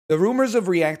The rumors of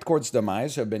React Court's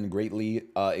demise have been greatly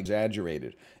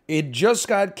exaggerated. It just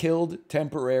got killed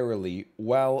temporarily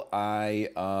while I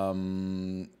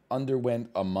underwent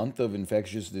a month of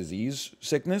infectious disease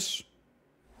sickness.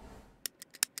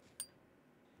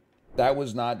 That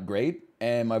was not great,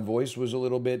 and my voice was a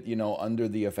little bit, you know, under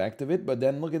the effect of it. But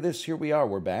then look at this. Here we are.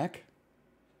 We're back.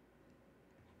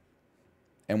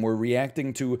 And we're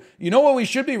reacting to, you know what we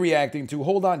should be reacting to?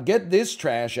 Hold on, get this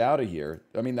trash out of here.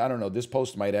 I mean, I don't know, this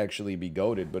post might actually be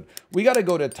goated, but we got to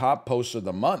go to top posts of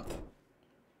the month.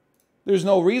 There's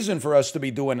no reason for us to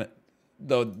be doing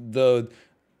the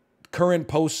current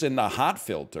posts in the hot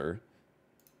filter.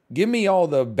 Give me all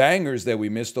the bangers that we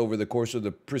missed over the course of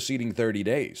the preceding 30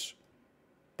 days.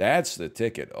 That's the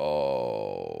ticket.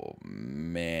 Oh,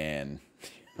 man.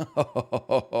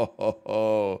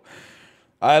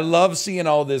 I love seeing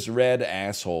all this red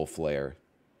asshole flare.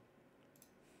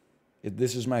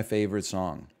 This is my favorite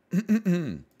song.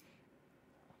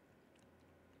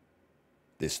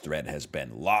 This thread has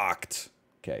been locked.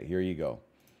 Okay, here you go.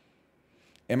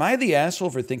 Am I the asshole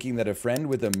for thinking that a friend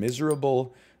with a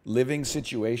miserable living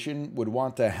situation would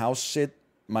want to house sit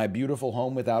my beautiful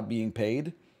home without being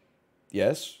paid?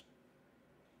 Yes.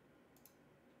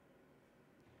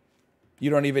 You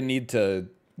don't even need to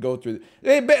go through.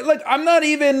 Hey, like, I'm not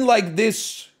even like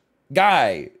this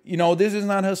guy. You know, this is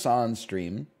not Hassan's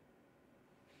stream.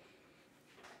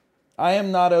 I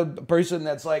am not a person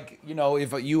that's like, you know,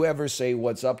 if you ever say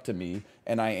what's up to me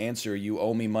and I answer, you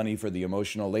owe me money for the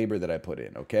emotional labor that I put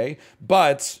in, okay?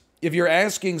 But if you're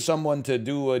asking someone to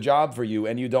do a job for you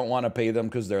and you don't want to pay them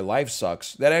because their life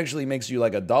sucks, that actually makes you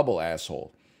like a double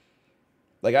asshole.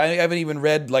 Like, I haven't even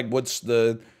read like what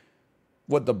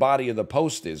the body of the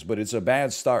post is, but it's a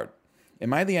bad start.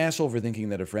 Am I the asshole for thinking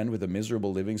that a friend with a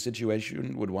miserable living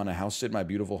situation would want to house sit my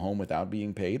beautiful home without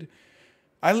being paid?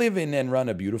 I live in and run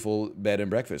a beautiful bed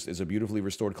and breakfast. It's a beautifully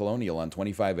restored colonial on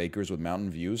 25 acres with mountain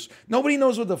views. Nobody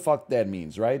knows what the fuck that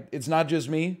means, right? It's not just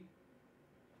me.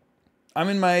 I'm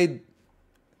in my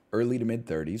early to mid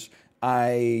 30s.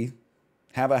 I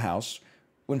have a house.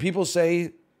 When people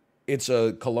say it's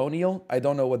a colonial, I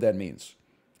don't know what that means.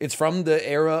 It's from the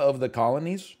era of the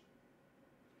colonies.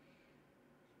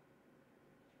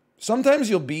 Sometimes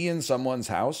you'll be in someone's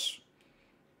house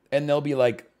and they'll be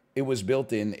like, it was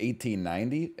built in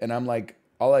 1890. And I'm like,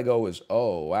 all I go is,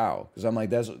 oh, wow. Because I'm like,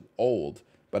 that's old.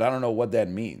 But I don't know what that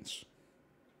means.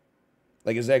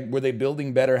 Like, were they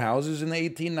building better houses in the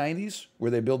 1890s? Were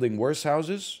they building worse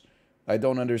houses? I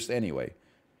don't understand. Anyway,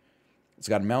 it's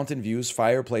got mountain views,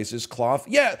 fireplaces, cloth.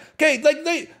 Yeah, okay, like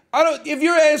if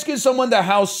you're asking someone to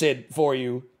house sit for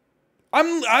you,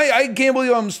 I can't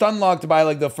believe I'm stun locked by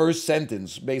like the first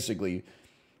sentence, basically.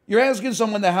 You're asking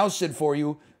someone to house sit for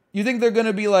you. You think they're going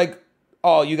to be like,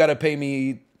 oh, you got to pay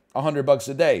me $100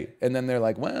 a day. And then they're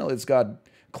like, well, it's got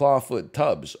clawfoot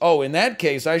tubs. Oh, in that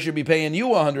case, I should be paying you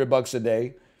 $100 a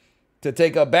day to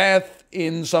take a bath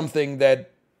in something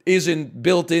that isn't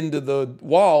built into the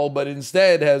wall, but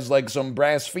instead has like some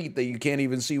brass feet that you can't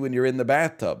even see when you're in the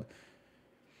bathtub.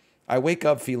 I wake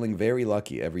up feeling very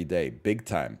lucky every day. Big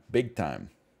time, big time,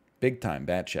 big time,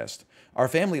 bat chest. Our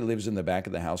family lives in the back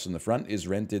of the house, and the front is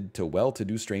rented to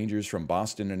well-to-do strangers from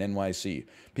Boston and NYC.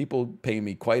 People pay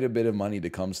me quite a bit of money to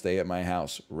come stay at my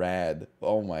house. Rad.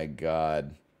 Oh my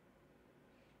God.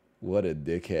 What a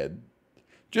dickhead.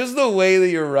 Just the way that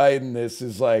you're writing this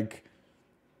is like,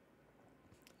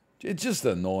 it's just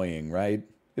annoying, right?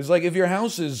 It's like, if your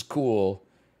house is cool,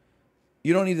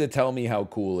 you don't need to tell me how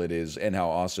cool it is and how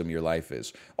awesome your life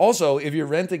is. Also, if you're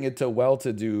renting it to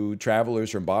well-to-do travelers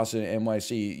from Boston and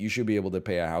NYC, you should be able to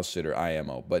pay a house sitter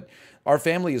IMO. But our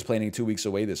family is planning 2 weeks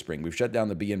away this spring. We've shut down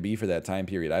the B&B for that time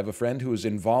period. I have a friend who is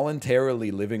involuntarily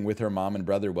living with her mom and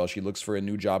brother while she looks for a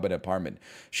new job and apartment.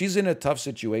 She's in a tough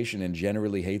situation and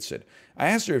generally hates it. I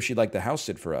asked her if she'd like to house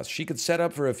sit for us. She could set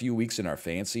up for a few weeks in our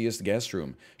fanciest guest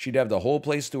room. She'd have the whole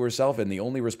place to herself, and the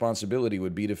only responsibility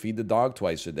would be to feed the dog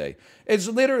twice a day. It's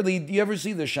literally, do you ever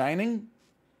see The Shining?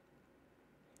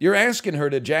 You're asking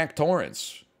her to Jack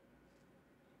Torrance.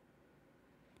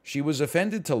 She was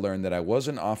offended to learn that I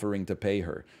wasn't offering to pay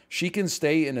her. She can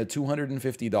stay in a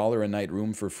 $250 a night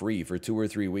room for free for 2 or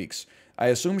 3 weeks. I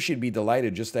assume she'd be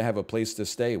delighted just to have a place to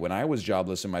stay. When I was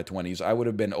jobless in my 20s, I would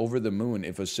have been over the moon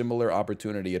if a similar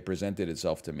opportunity had presented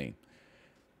itself to me.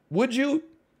 Would you?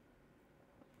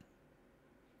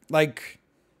 Like,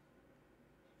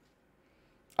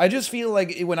 I just feel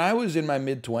like when I was in my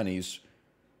mid-20s,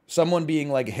 someone being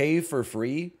like, hey, for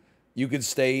free, you could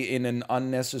stay in an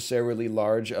unnecessarily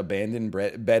large abandoned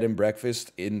bed and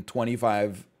breakfast in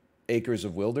 25 acres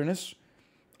of wilderness,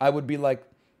 I would be like,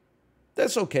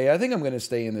 that's okay. I think I'm going to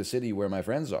stay in the city where my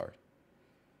friends are.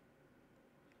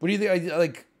 What do you think?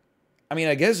 Like, I mean,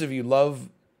 I guess if you love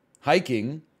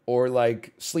hiking or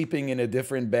like sleeping in a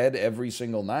different bed every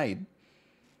single night,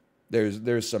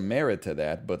 there's some merit to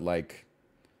that. But like,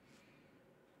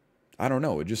 I don't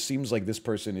know. It just seems like this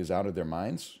person is out of their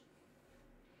minds.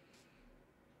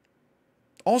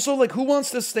 Also, like, who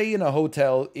wants to stay in a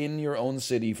hotel in your own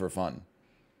city for fun?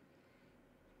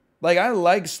 Like, I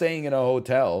like staying in a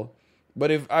hotel, but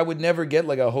if I would never get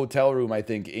like a hotel room, I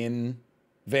think, in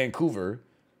Vancouver,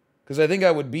 because I think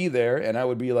I would be there and I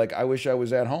would be like, I wish I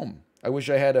was at home. I wish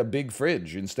I had a big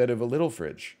fridge instead of a little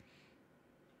fridge.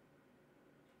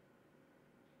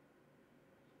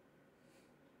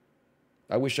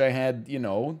 I wish I had, you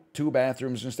know, 2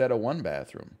 bathrooms instead of 1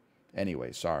 bathroom.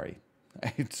 Anyway, sorry.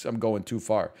 I'm going too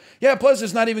far. Yeah, plus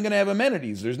it's not even going to have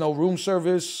amenities. There's no room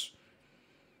service.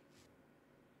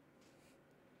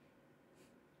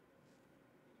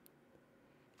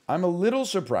 I'm a little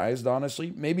surprised,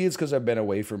 honestly. Maybe it's because I've been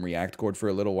away from React Court for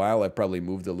a little while. I've probably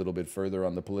moved a little bit further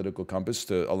on the political compass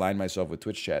to align myself with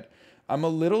Twitch chat. I'm a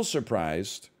little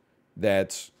surprised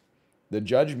that the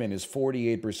judgment is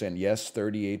 48% yes,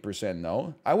 38%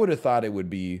 no. I would have thought it would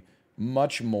be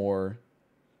much more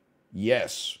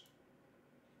yes.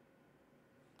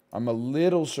 I'm a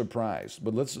little surprised,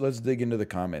 but let's dig into the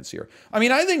comments here. I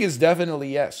mean, I think it's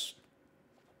definitely yes.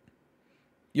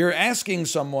 You're asking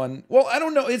someone, well, I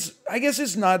don't know. I guess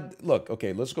it's not, look,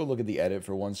 okay, let's go look at the edit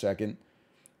for 1 second.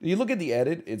 You look at the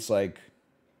edit, it's like,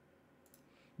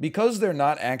 because they're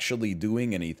not actually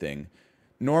doing anything,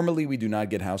 normally we do not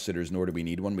get house sitters, nor do we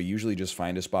need one. We usually just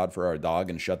find a spot for our dog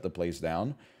and shut the place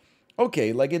down.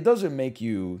 Okay, like, it doesn't make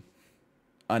you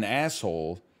an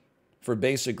asshole for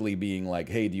basically being like,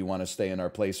 hey, do you want to stay in our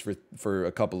place for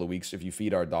a couple of weeks if you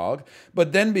feed our dog?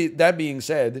 But then that being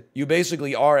said, you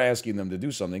basically are asking them to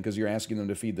do something because you're asking them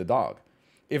to feed the dog.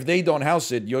 If they don't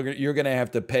house it, you're going to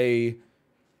have to pay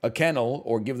a kennel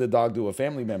or give the dog to a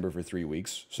family member for 3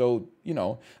 weeks. So, you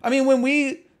know, I mean, when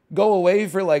we go away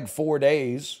for like 4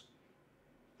 days,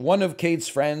 one of Kate's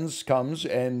friends comes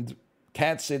and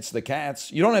cat sits the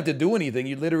cats. You don't have to do anything.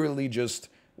 You literally just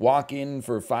walk in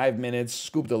for 5 minutes,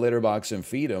 scoop the litter box, and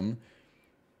feed them,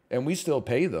 and we still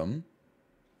pay them.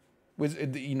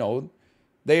 With, you know,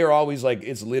 they are always like,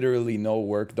 it's literally no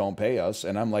work, don't pay us.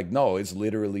 And I'm like, no, it's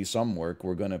literally some work,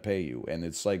 we're going to pay you. And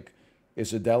it's like,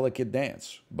 it's a delicate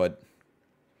dance. But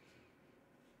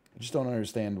I just don't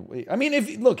understand. I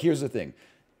mean, look, here's the thing.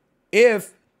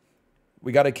 If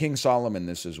we got a King Solomon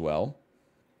this as well,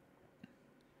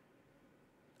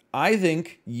 I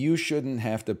think you shouldn't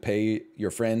have to pay your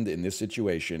friend in this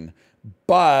situation,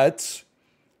 but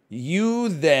you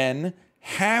then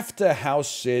have to house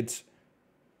sit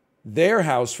their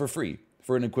house for free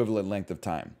for an equivalent length of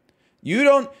time. You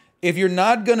don't, if you're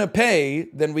not going to pay,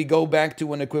 then we go back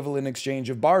to an equivalent exchange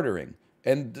of bartering.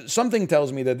 And something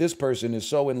tells me that this person is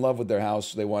so in love with their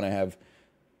house, they want to have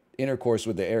intercourse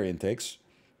with the air intakes.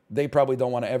 They probably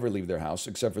don't want to ever leave their house,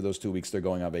 except for those 2 weeks they're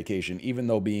going on vacation, even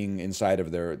though being inside of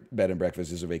their bed and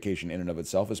breakfast is a vacation in and of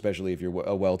itself, especially if you're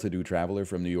a well-to-do traveler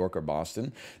from New York or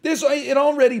Boston. It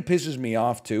already pisses me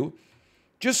off, too.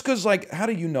 Just because, like, how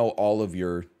do you know all of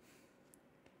your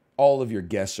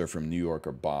guests are from New York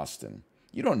or Boston?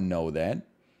 You don't know that.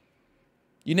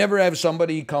 You never have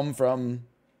somebody come from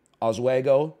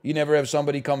Oswego. You never have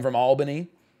somebody come from Albany.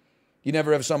 You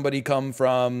never have somebody come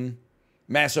from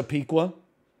Massapequa.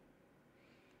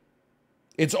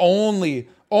 It's only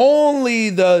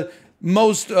the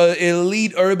most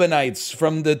elite urbanites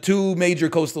from the 2 major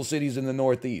coastal cities in the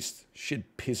Northeast.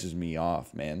 Shit pisses me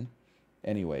off, man.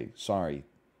 Anyway, sorry.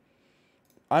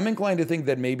 I'm inclined to think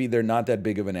that maybe they're not that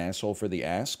big of an asshole for the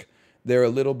ask. They're a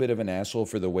little bit of an asshole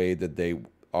for the way that they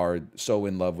are so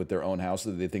in love with their own house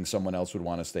that they think someone else would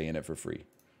want to stay in it for free.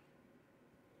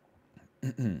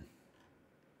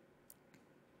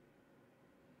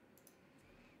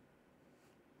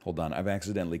 Hold on, I've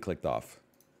accidentally clicked off.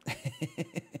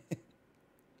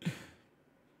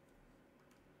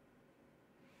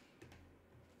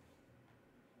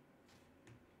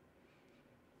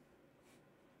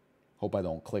 Hope I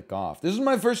don't click off. This is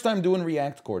my first time doing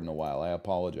React Court in a while. I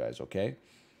apologize, okay?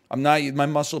 My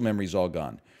muscle memory's all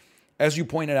gone. As you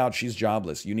pointed out, she's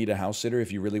jobless. You need a house sitter.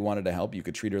 If you really wanted to help, you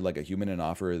could treat her like a human and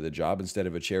offer her the job instead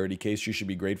of a charity case. She should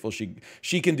be grateful.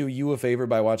 She can do you a favor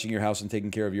by watching your house and taking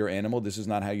care of your animal. This is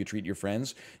not how you treat your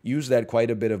friends. Use that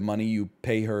quite a bit of money you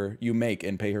make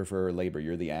and pay her for her labor.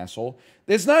 You're the asshole.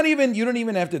 It's not even, you don't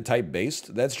even have to type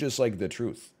based. That's just like the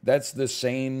truth. That's the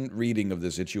sane reading of the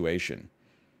situation.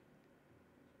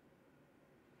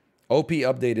 OP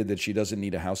updated that she doesn't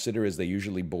need a house sitter as they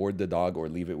usually board the dog or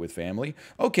leave it with family.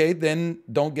 Okay, then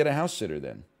don't get a house sitter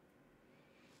then.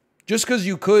 Just because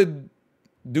you could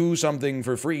do something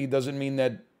for free doesn't mean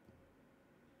that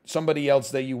somebody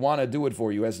else that you want to do it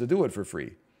for you has to do it for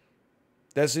free.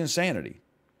 That's insanity.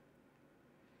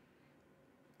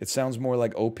 It sounds more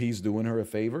like OP's doing her a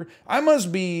favor. I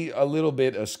must be a little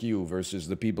bit askew versus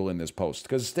the people in this post,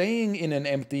 because staying in an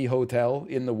empty hotel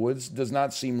in the woods does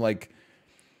not seem like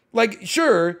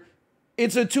sure,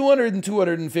 it's a $200 and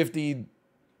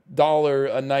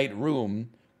 $250 a night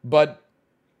room, but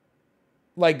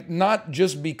like not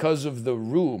just because of the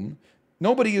room.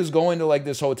 Nobody is going to like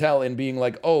this hotel and being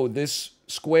like, oh, this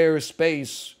square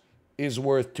space is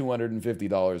worth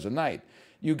 $250 a night.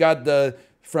 You got the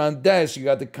front desk, you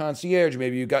got the concierge,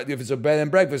 maybe you got, if it's a bed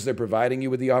and breakfast, they're providing you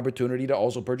with the opportunity to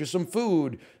also purchase some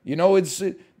food. You know,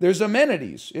 there's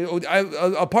amenities.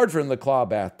 Apart from the claw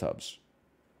bathtubs.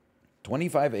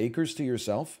 25 acres to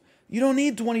yourself? You don't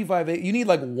need 25 acres. You need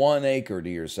like 1 acre to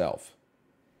yourself.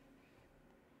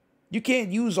 You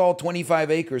can't use all 25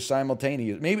 acres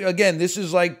simultaneously. Maybe, again, this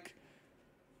is like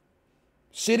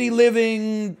city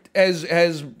living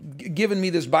has given me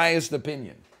this biased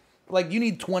opinion. Like, you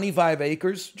need 25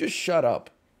 acres? Just shut up.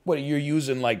 What, you're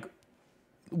using like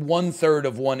 1/3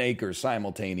 of 1 acre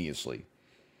simultaneously.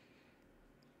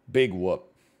 Big whoop.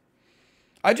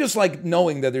 I just like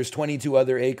knowing that there's 22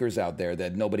 other acres out there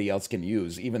that nobody else can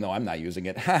use, even though I'm not using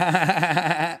it.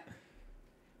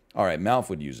 All right, Malf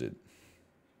would use it.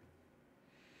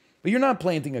 But you're not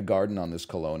planting a garden on this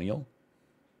colonial.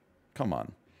 Come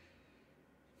on.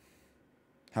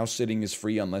 House sitting is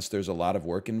free unless there's a lot of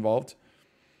work involved.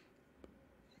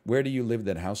 Where do you live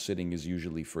that house sitting is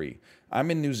usually free? I'm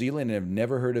in New Zealand and have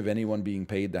never heard of anyone being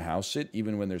paid to house sit,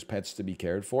 even when there's pets to be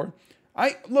cared for.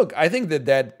 Look, I think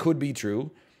that could be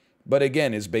true, but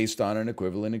again, it's based on an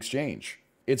equivalent exchange.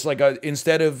 It's like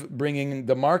instead of bringing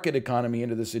the market economy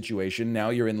into the situation, now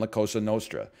you're in La Cosa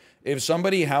Nostra. If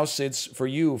somebody house sits for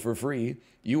you for free,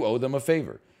 you owe them a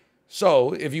favor.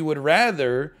 So if you would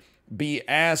rather be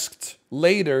asked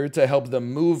later to help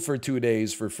them move for 2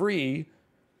 days for free,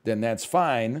 then that's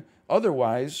fine.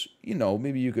 Otherwise, you know,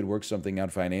 maybe you could work something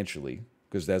out financially,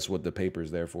 because that's what the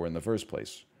paper's there for in the first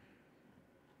place.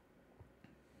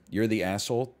 You're the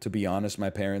asshole. To be honest, my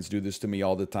parents do this to me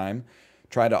all the time.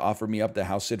 Try to offer me up to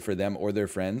house sit for them or their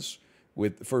friends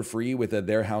for free with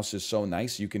their house is so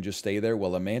nice, you can just stay there.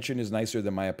 Well, a mansion is nicer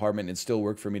than my apartment and still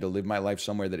work for me to live my life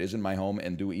somewhere that isn't my home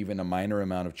and do even a minor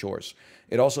amount of chores.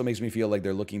 It also makes me feel like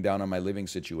they're looking down on my living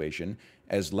situation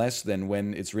as less than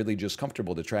when it's really just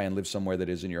comfortable to try and live somewhere that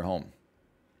isn't your home.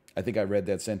 I think I read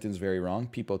that sentence very wrong.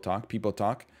 People talk, people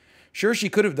talk. Sure, she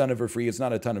could have done it for free. It's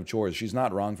not a ton of chores. She's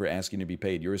not wrong for asking to be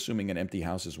paid. You're assuming an empty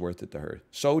house is worth it to her.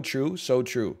 So true, so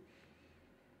true.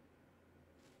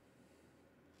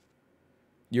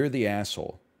 You're the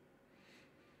asshole.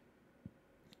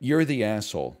 You're the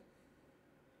asshole.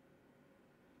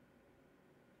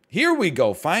 Here we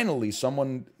go. Finally,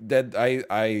 someone that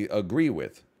I agree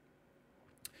with.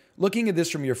 Looking at this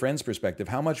from your friend's perspective,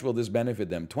 how much will this benefit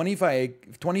them?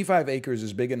 25 acres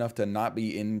is big enough to not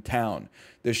be in town.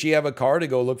 Does she have a car to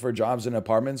go look for jobs and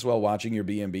apartments while watching your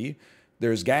B&B?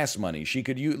 There's gas money. She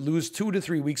could lose 2 to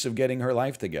 3 weeks of getting her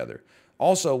life together.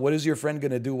 Also, what is your friend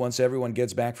going to do once everyone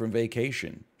gets back from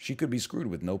vacation? She could be screwed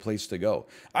with no place to go.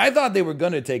 I thought they were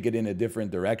going to take it in a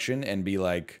different direction and be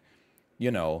like,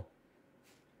 you know,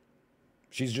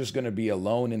 she's just going to be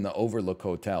alone in the Overlook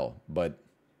Hotel. But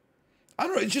I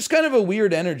don't know. It's just kind of a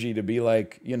weird energy to be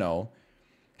like, you know,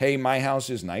 hey, my house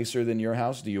is nicer than your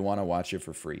house. Do you want to watch it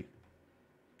for free?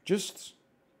 Just,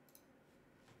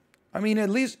 I mean,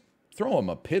 at least throw them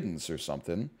a pittance or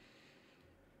something.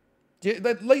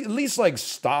 At least, like,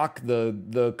 stock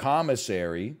the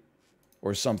commissary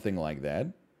or something like that.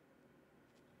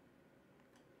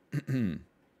 Am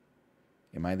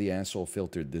I the asshole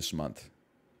filtered this month?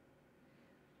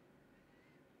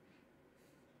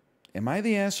 Am I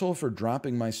the asshole for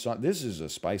dropping my son? This is a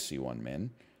spicy one,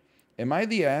 man. Am I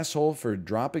the asshole for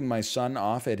dropping my son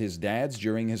off at his dad's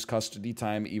during his custody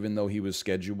time, even though he was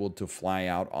scheduled to fly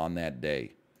out on that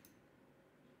day?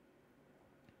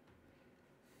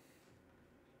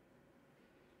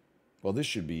 Well, this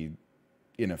should be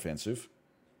inoffensive.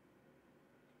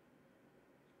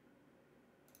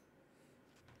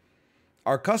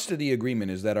 Our custody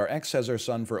agreement is that our ex has our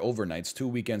son for overnights 2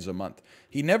 weekends a month.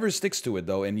 He never sticks to it,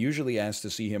 though, and usually asks to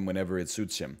see him whenever it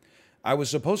suits him. I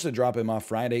was supposed to drop him off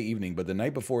Friday evening, but the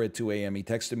night before at 2 a.m. he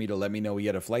texted me to let me know he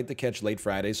had a flight to catch late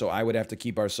Friday, so I would have to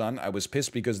keep our son. I was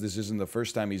pissed because this isn't the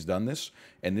first time he's done this,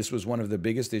 and this was one of the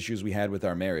biggest issues we had with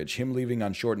our marriage, him leaving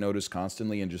on short notice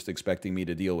constantly and just expecting me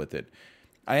to deal with it.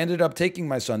 I ended up taking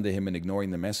my son to him and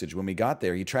ignoring the message. When we got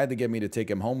there, he tried to get me to take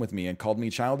him home with me and called me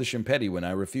childish and petty when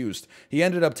I refused. He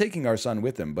ended up taking our son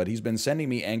with him, but he's been sending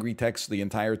me angry texts the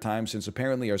entire time since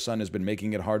apparently our son has been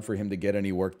making it hard for him to get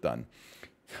any work done.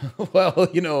 Well,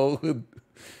 you know,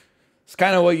 it's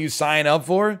kind of what you sign up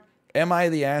for. Am I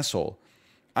the asshole?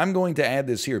 I'm going to add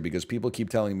this here because people keep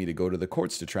telling me to go to the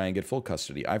courts to try and get full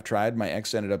custody. I've tried. My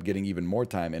ex ended up getting even more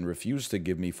time and refused to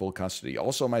give me full custody.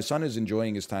 Also, my son is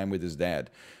enjoying his time with his dad.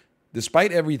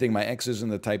 Despite everything, my ex isn't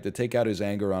the type to take out his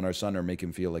anger on our son or make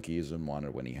him feel like he isn't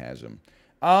wanted when he has him.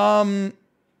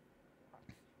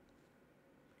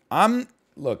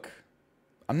 Look,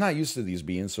 I'm not used to these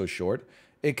being so short.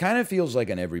 It kind of feels like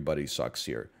an everybody sucks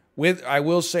here. I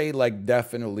will say, like,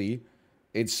 definitely,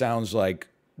 it sounds like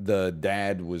the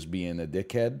dad was being a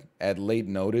dickhead at late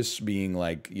notice, being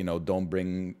like, you know, don't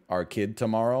bring our kid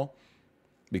tomorrow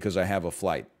because I have a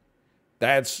flight.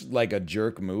 That's like a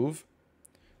jerk move.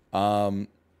 The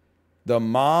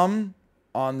mom,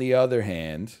 on the other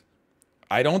hand,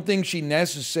 I don't think she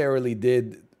necessarily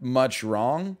did much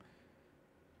wrong.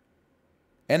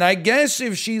 And I guess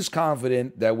if she's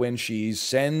confident that when she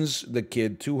sends the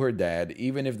kid to her dad,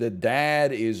 even if the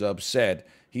dad is upset,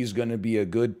 he's going to be a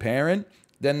good parent,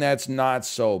 then that's not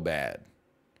so bad.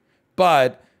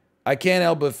 But I can't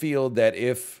help but feel that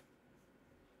if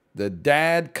the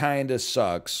dad kind of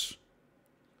sucks,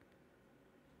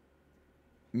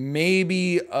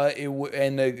 maybe,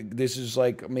 this is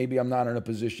like, maybe I'm not in a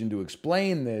position to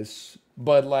explain this,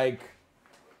 but like,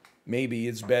 maybe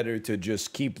it's better to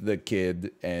just keep the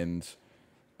kid and,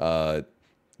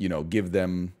 you know, give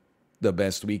them the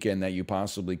best weekend that you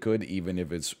possibly could, even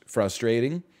if it's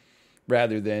frustrating,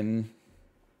 rather than,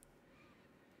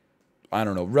 I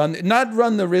don't know, not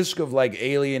run the risk of like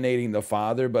alienating the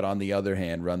father, but on the other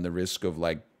hand, run the risk of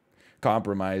like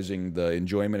compromising the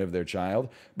enjoyment of their child.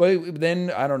 But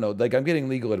then, I don't know, like I'm getting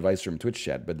legal advice from Twitch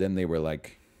chat, but then they were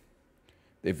like,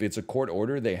 if it's a court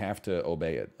order, they have to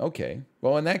obey it. Okay.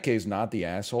 Well, in that case, not the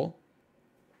asshole.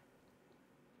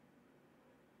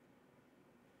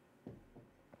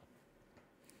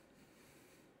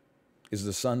 Is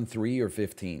the son 3 or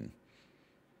 15?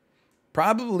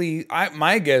 Probably,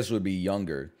 my guess would be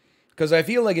younger. Because I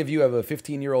feel like if you have a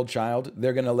 15-year-old child,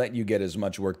 they're going to let you get as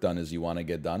much work done as you want to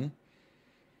get done.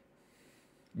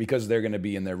 Because they're going to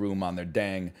be in their room on their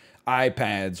dang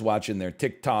iPads, watching their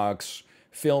TikToks,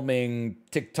 filming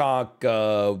TikTok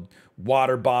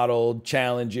water bottle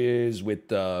challenges with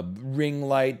the ring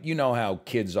light. You know how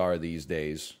kids are these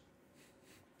days.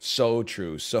 So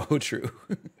true, so true.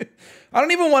 I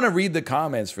don't even want to read the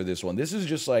comments for this one. This is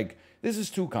just like, this is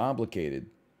too complicated.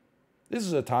 This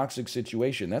is a toxic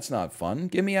situation. That's not fun.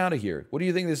 Get me out of here. What do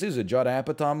you think this is, a Judd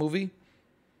Apatow movie?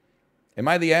 Am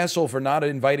I the asshole for not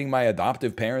inviting my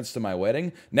adoptive parents to my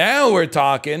wedding? Now we're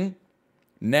talking.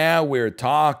 Now we're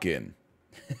talking.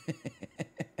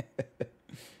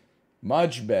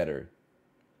 Much better.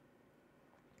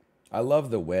 I love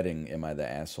the wedding. Am I the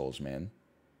assholes, man?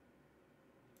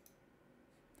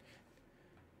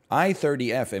 I,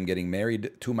 30F, am getting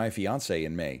married to my fiance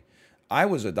in May. I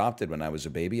was adopted when I was a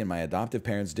baby, and my adoptive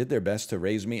parents did their best to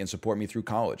raise me and support me through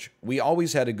college. We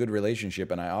always had a good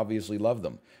relationship, and I obviously love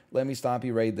them. Let me stop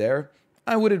you right there.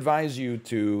 I would advise you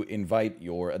to invite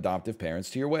your adoptive parents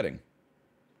to your wedding.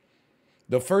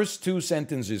 The first 2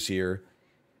 sentences here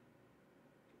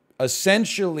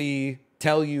essentially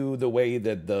tell you the way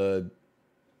that the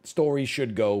story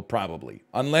should go, probably.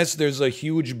 Unless there's a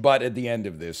huge but at the end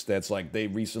of this that's like they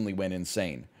recently went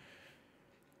insane.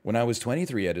 When I was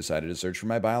 23, I decided to search for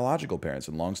my biological parents,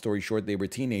 and long story short, they were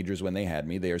teenagers when they had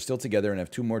me. They are still together and have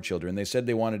 2 more children. They said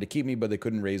they wanted to keep me, but they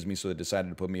couldn't raise me, so they decided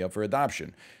to put me up for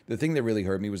adoption. The thing that really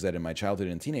hurt me was that in my childhood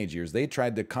and teenage years, they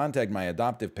tried to contact my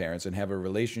adoptive parents and have a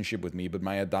relationship with me, but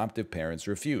my adoptive parents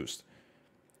refused.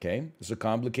 Okay? It's a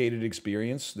complicated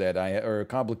experience or a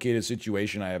complicated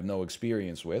situation I have no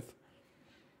experience with.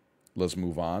 Let's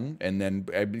move on, and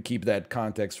then keep that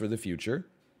context for the future.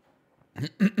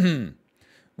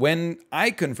 When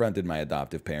I confronted my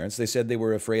adoptive parents, they said they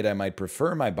were afraid I might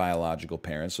prefer my biological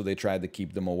parents, so they tried to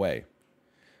keep them away.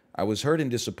 I was hurt and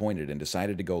disappointed and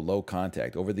decided to go low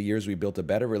contact. Over the years, we built a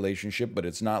better relationship, but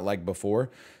it's not like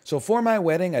before. So for my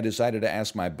wedding, I decided to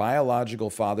ask my biological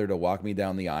father to walk me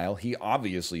down the aisle. He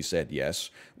obviously said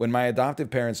yes. When my adoptive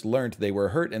parents learned, they were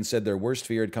hurt and said their worst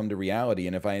fear had come to reality,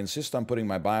 and if I insist on putting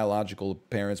my biological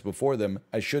parents before them,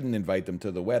 I shouldn't invite them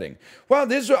to the wedding. Well,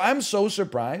 I'm so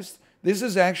surprised. This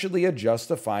is actually a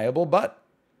justifiable but.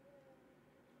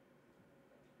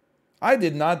 I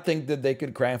did not think that they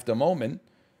could craft a moment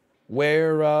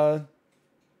where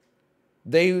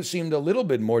they seemed a little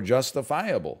bit more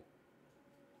justifiable.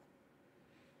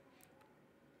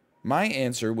 My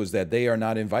answer was that they are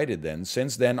not invited then.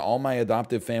 Since then, all my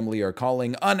adoptive family are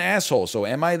calling an asshole. So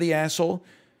am I the asshole?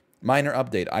 Minor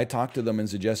update. I talked to them and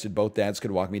suggested both dads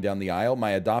could walk me down the aisle.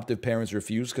 My adoptive parents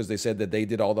refused because they said that they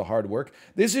did all the hard work.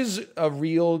 This is a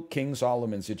real King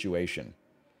Solomon situation.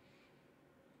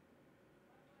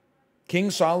 King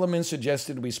Solomon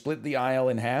suggested we split the aisle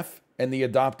in half, and the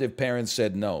adoptive parents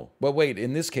said no. But wait,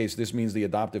 in this case, this means the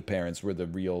adoptive parents were the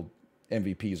real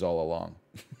MVPs all along.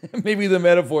 Maybe the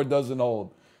metaphor doesn't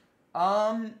hold.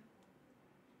 I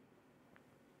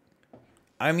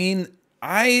mean,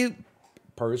 I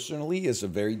personally, it's a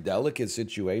very delicate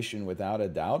situation without a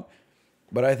doubt,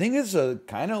 but I think it's a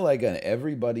kind of like an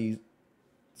everybody,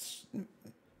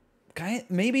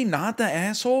 maybe not the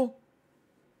asshole.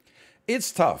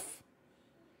 It's tough.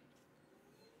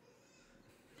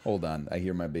 Hold on, I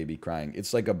hear my baby crying.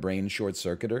 It's like a brain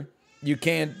short-circuiter. You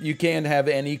can't have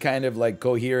any kind of like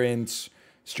coherent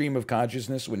stream of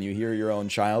consciousness when you hear your own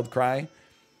child cry.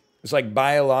 It's like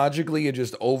biologically it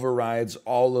just overrides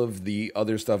all of the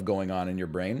other stuff going on in your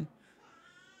brain.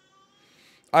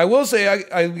 I will say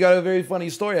I got a very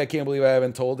funny story. I can't believe I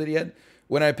haven't told it yet.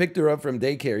 When I picked her up from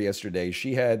daycare yesterday,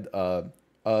 she had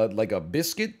like a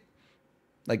biscuit,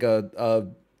 like a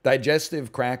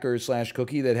digestive cracker /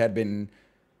 cookie that had been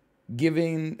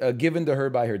given to her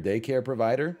by her daycare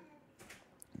provider.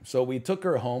 So we took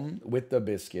her home with the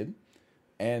biscuit,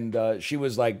 and she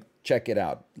was like, check it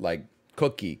out, like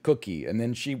cookie. And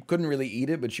then she couldn't really eat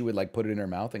it, but she would like put it in her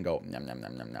mouth and go, nom, nom,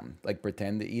 nom, nom, nom, like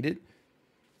pretend to eat it.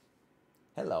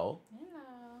 Hello.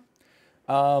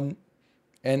 Hello.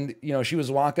 And, you know, she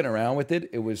was walking around with it.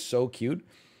 It was so cute.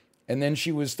 And then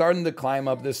she was starting to climb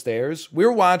up the stairs. We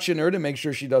were watching her to make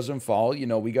sure she doesn't fall. You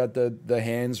know, we got the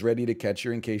hands ready to catch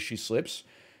her in case she slips.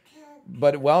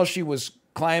 But while she was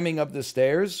climbing up the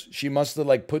stairs, she must have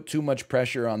like put too much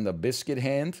pressure on the biscuit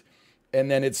hand, and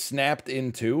then it snapped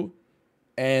in two,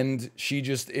 and she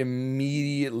just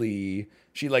immediately,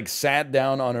 she like sat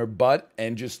down on her butt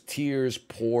and just tears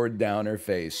poured down her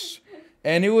face.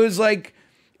 And it was like,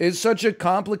 it's such a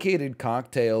complicated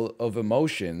cocktail of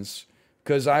emotions,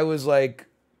 because I was like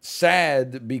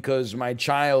sad because my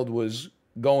child was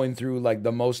going through like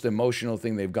the most emotional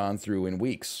thing they've gone through in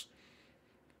weeks.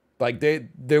 Like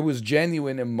there was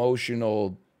genuine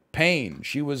emotional pain.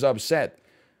 She was upset,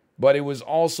 but it was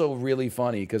also really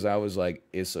funny because I was like,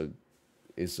 it's a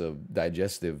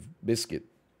digestive biscuit.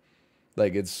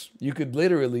 Like you could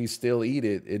literally still eat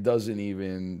it. It doesn't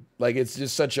even, like, it's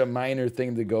just such a minor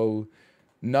thing to go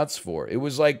nuts for. It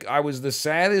was like, I was the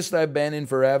saddest I've been in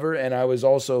forever. And I was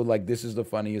also like, this is the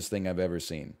funniest thing I've ever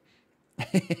seen.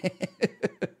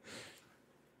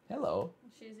 Hello.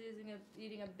 She's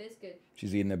eating a biscuit.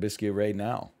 She's eating a biscuit right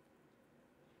now.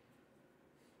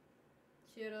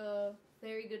 She had a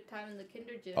very good time in the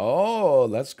kinder gym. Oh,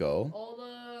 let's go. All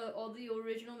the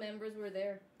original members were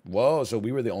there. Whoa, so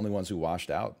we were the only ones who washed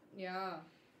out. Yeah.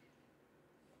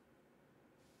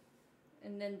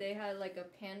 And then they had like a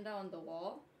panda on the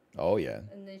wall. Oh, yeah.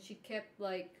 And then she kept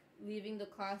like leaving the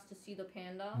class to see the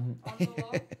panda on the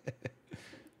wall.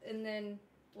 And then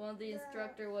one of the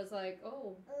instructor was like,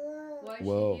 oh, why is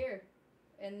she here?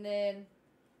 And then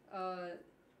I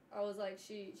was like,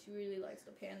 she really likes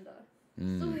the panda.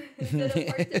 So instead of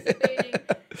participating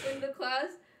in the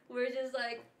class, we're just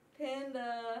like,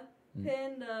 panda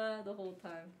the whole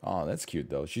time. Oh, that's cute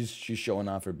though. She's showing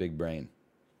off her big brain.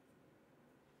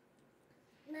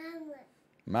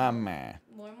 Mama.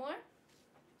 More.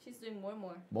 She's doing more.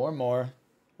 More. A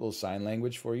little sign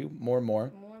language for you. More.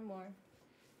 More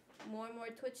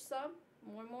Twitch sub.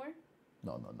 More.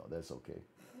 No, that's okay.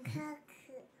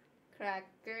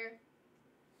 Cracker.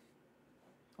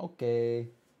 Okay.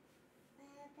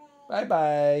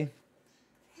 Bye.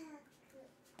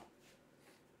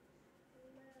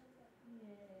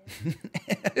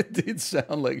 It did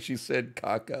sound like she said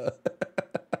caca.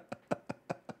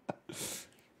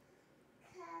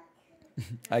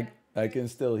 I can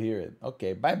still hear it.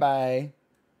 Okay, bye.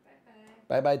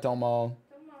 Bye, Tomo. Come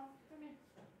here.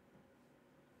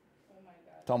 Oh my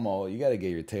God. Tomo, you gotta get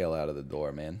your tail out of the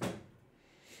door, man.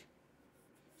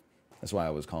 That's why I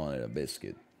was calling it a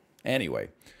biscuit. Anyway.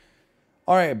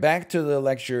 All right, back to the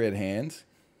lecture at hand.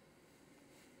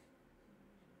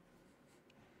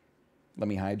 Let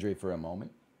me hydrate for a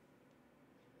moment.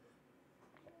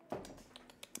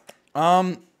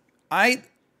 The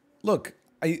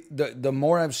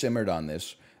more I've simmered on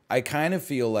this, I kind of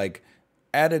feel like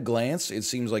at a glance, it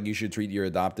seems like you should treat your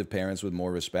adoptive parents with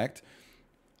more respect.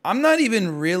 I'm not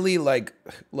even really like,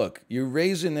 look, you're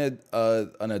raising an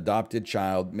adopted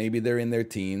child. Maybe they're in their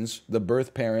teens. The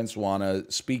birth parents want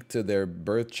to speak to their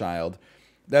birth child.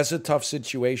 That's a tough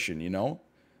situation, you know?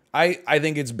 I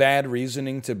think it's bad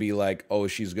reasoning to be like, oh,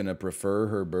 she's going to prefer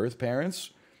her birth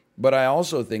parents. But I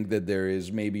also think that there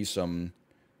is maybe some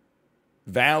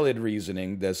valid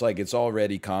reasoning that's like it's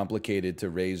already complicated to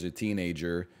raise a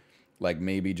teenager. Like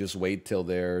maybe just wait till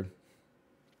they're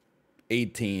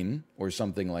 18 or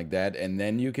something like that, and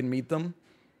then you can meet them.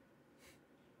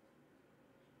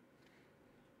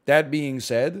 That being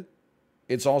said,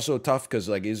 it's also tough because,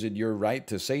 like, is it your right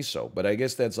to say so? But I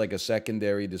guess that's like a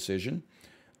secondary decision.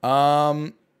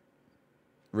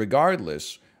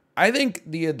 Regardless, I think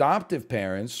the adoptive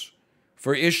parents,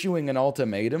 for issuing an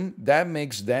ultimatum, that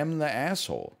makes them the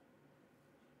asshole.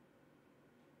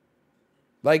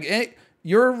 Like,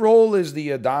 your role as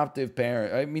the adoptive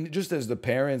parent, I mean, just as the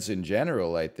parents in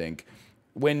general, I think,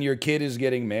 when your kid is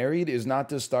getting married, is not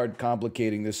to start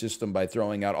complicating the system by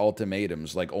throwing out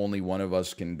ultimatums, like only one of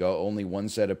us can go, only one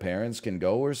set of parents can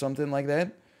go, or something like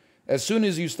that. As soon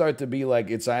as you start to be like,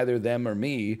 it's either them or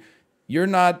me, you're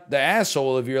not the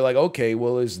asshole if you're like, okay,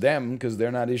 well, it's them because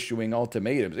they're not issuing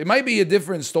ultimatums. It might be a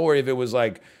different story if it was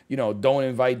like, you know, don't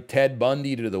invite Ted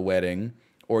Bundy to the wedding,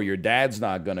 or your dad's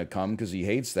not going to come because he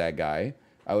hates that guy.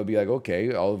 I would be like,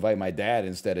 okay, I'll invite my dad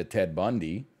instead of Ted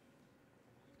Bundy.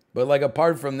 But like,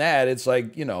 apart from that, it's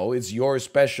like, you know, it's your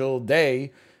special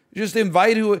day. Just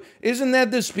invite who. Isn't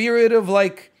that the spirit of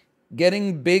like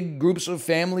getting big groups of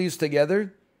families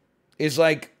together? Is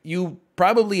like, you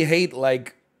probably hate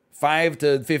like 5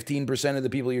 to 15% of the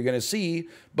people you're going to see,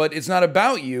 but it's not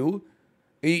about you.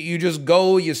 You just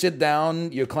go, you sit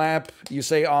down, you clap, you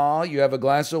say, aw, you have a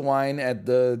glass of wine at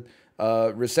the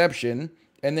reception,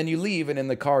 and then you leave, and in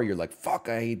the car, you're like, fuck,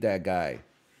 I hate that guy.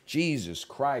 Jesus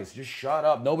Christ, just shut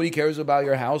up. Nobody cares about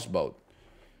your houseboat.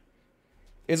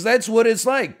 That's what it's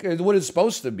like, what it's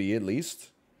supposed to be, at least.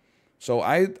 So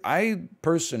I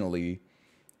personally,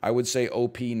 I would say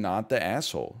OP not the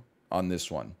asshole on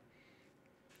this one.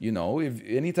 You know, if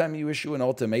anytime you issue an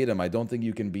ultimatum, I don't think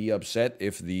you can be upset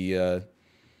if the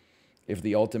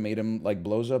ultimatum like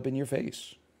blows up in your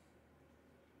face.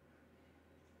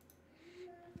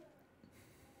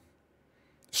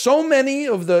 So many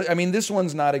of the, I mean, this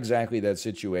one's not exactly that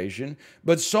situation,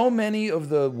 but so many of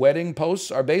the wedding posts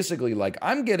are basically like,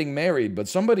 I'm getting married, but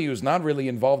somebody who's not really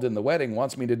involved in the wedding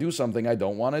wants me to do something I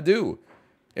don't want to do.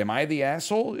 Am I the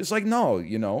asshole? It's like, no,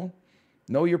 you know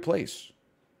your place.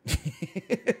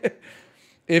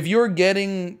 If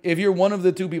you're one of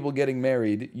the two people getting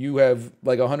married, you have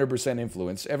like 100%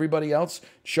 influence. Everybody else,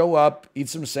 show up, eat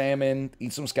some salmon,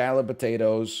 eat some scalloped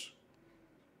potatoes,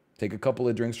 take a couple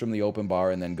of drinks from the open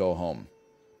bar, and then go home.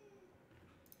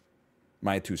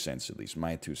 My 2 cents, at least.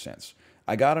 My 2 cents.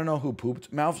 I gotta know who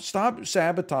pooped. Malf, stop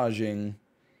sabotaging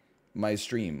my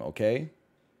stream, okay?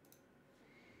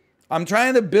 I'm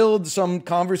trying to build some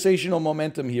conversational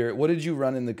momentum here. What did you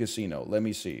run in the casino? Let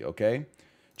me see, okay?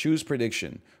 Choose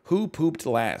prediction. Who pooped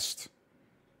last?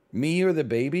 Me or the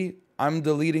baby? I'm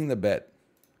deleting the bet.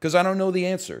 Because I don't know the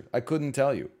answer. I couldn't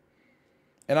tell you.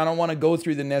 And I don't want to go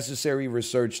through the necessary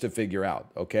research to figure out,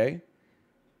 okay?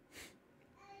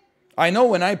 I know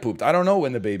when I pooped. I don't know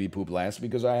when the baby pooped last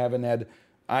because I haven't had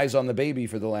eyes on the baby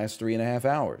for the last 3.5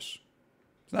 hours.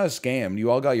 It's not a scam. You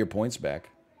all got your points back.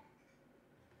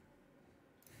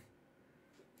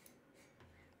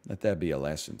 Let that be a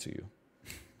lesson to you.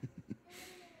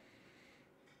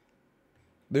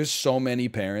 There's so many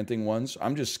parenting ones.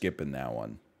 I'm just skipping that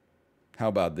one. How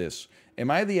about this?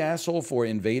 Am I the asshole for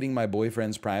invading my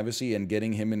boyfriend's privacy and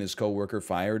getting him and his coworker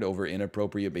fired over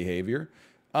inappropriate behavior?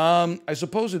 I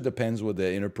suppose it depends what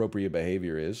the inappropriate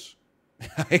behavior is.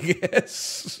 I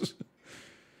guess.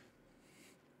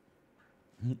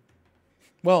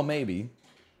 Well, maybe.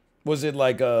 Was it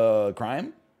like a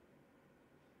crime?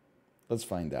 Let's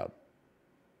find out.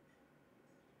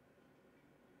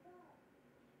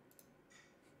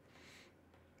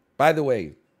 By the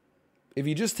way, if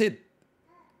you just hit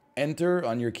enter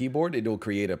on your keyboard, it'll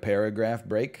create a paragraph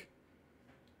break.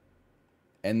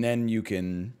 And then you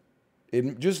can,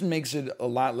 it just makes it a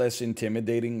lot less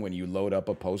intimidating when you load up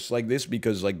a post like this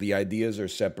because like the ideas are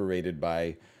separated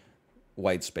by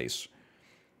white space.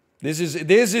 This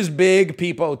is big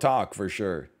peepo talk for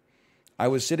sure. I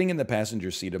was sitting in the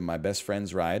passenger seat of my best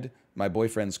friend's ride, my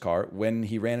boyfriend's car, when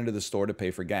he ran into the store to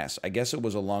pay for gas. I guess it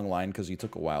was a long line because he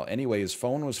took a while. Anyway, his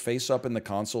phone was face up in the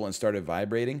console and started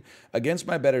vibrating. Against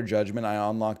my better judgment, I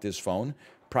unlocked his phone.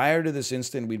 Prior to this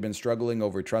instant, we'd been struggling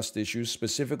over trust issues,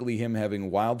 specifically him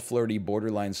having wild, flirty,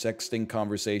 borderline sexting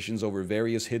conversations over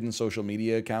various hidden social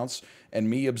media accounts, and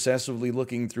me obsessively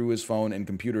looking through his phone and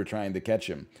computer trying to catch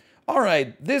him. All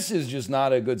right, this is just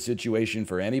not a good situation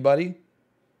for anybody.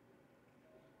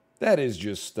 That is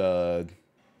just,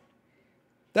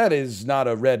 That is not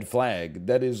a red flag.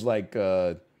 That is like,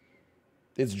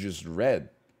 it's just red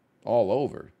all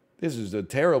over. This is a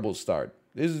terrible start.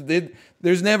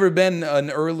 There's never been an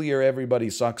earlier everybody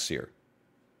sucks here.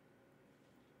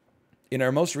 In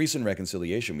our most recent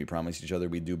reconciliation, we promised each other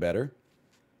we'd do better.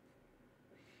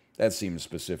 That seems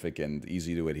specific and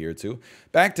easy to adhere to.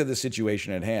 Back to the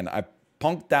situation at hand. I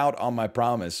punked out on my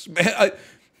promise.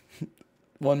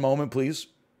 One moment, please.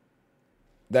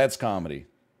 That's comedy.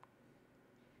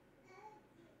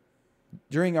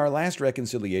 During our last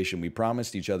reconciliation, we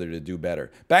promised each other to do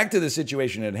better. Back to the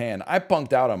situation at hand. I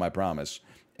punked out on my promise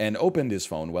and opened his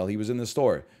phone while he was in the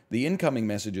store. The incoming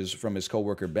messages from his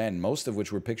coworker Ben, most of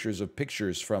which were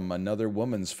pictures from another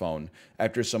woman's phone.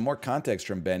 After some more context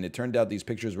from Ben, it turned out these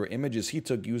pictures were images he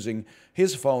took using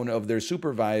his phone of their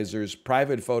supervisor's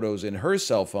private photos in her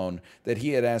cell phone that he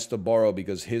had asked to borrow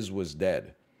because his was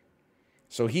dead.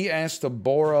 So he asked to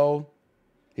borrow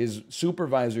his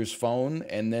supervisor's phone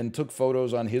and then took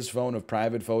photos on his phone of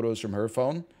private photos from her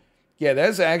phone. Yeah,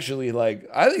 that's actually like,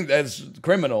 I think that's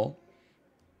criminal.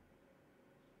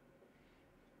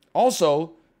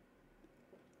 Also,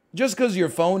 just because your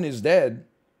phone is dead,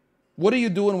 what are you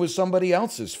doing with somebody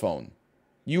else's phone?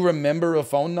 You remember a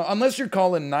phone? Unless you're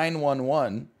calling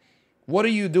 911, what are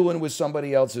you doing with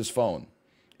somebody else's phone?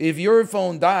 If your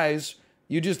phone dies,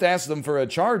 you just ask them for a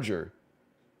charger.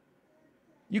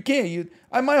 You can't.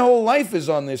 My whole life is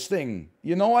on this thing.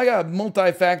 You know, I got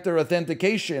multi-factor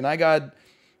authentication. I got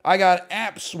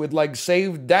apps with like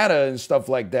saved data and stuff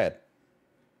like that.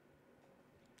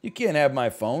 You can't have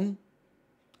my phone.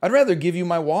 I'd rather give you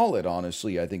my wallet,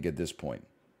 honestly, I think at this point.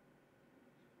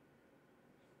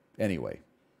 Anyway.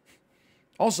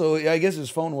 Also, I guess his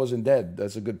phone wasn't dead.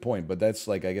 That's a good point, but that's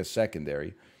like, I guess,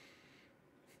 secondary.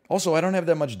 Also, I don't have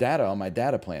that much data on my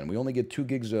data plan. We only get 2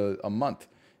 gigs a month.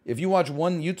 If you watch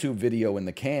one YouTube video in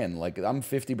the can, like I'm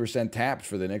 50% tapped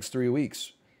for the next 3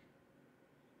 weeks.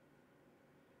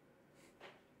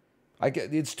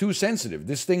 It's too sensitive.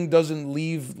 This thing doesn't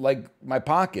leave like my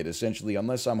pocket, essentially,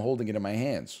 unless I'm holding it in my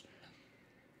hands.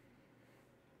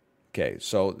 Okay,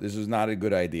 so this is not a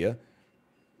good idea.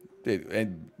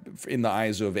 In the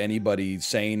eyes of anybody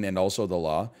sane and also the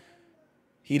law.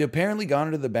 He'd apparently gone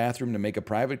into the bathroom to make a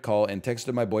private call and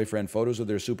texted my boyfriend photos of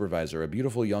their supervisor, a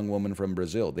beautiful young woman from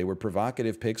Brazil. They were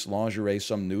provocative pics, lingerie,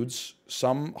 some nudes,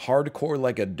 some hardcore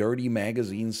like a dirty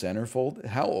magazine centerfold.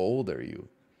 How old are you?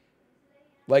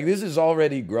 Like, this is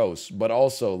already gross, but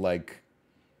also, like,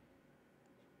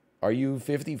 are you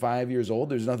 55 years old?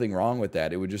 There's nothing wrong with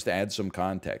that. It would just add some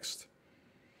context.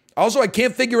 Also, I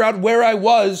can't figure out where I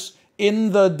was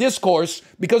in the discourse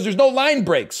because there's no line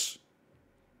breaks.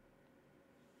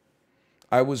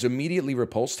 I was immediately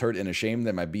repulsed, hurt, and ashamed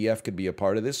that my BF could be a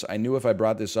part of this. I knew if I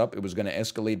brought this up, it was going to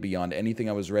escalate beyond anything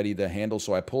I was ready to handle,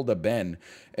 so I pulled a Ben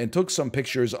and took some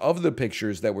pictures of the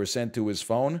pictures that were sent to his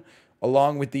phone,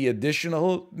 along with the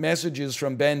additional messages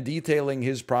from Ben detailing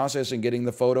his process in getting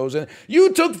the photos. And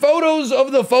you took photos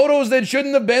of the photos that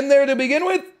shouldn't have been there to begin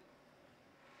with?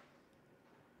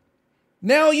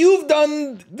 Now you've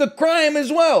done the crime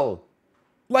as well.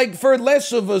 Like, for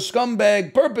less of a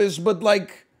scumbag purpose, but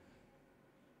like...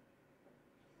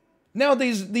 Now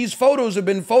these photos have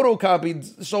been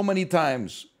photocopied so many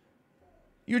times.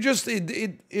 You're just...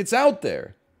 It's out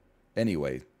there.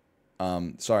 Anyway...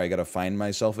 sorry, I gotta find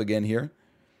myself again here.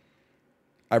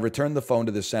 I returned the phone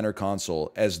to the center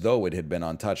console as though it had been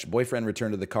untouched. Boyfriend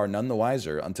returned to the car none the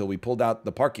wiser until we pulled out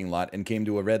the parking lot and came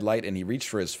to a red light and he reached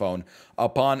for his phone.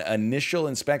 Upon initial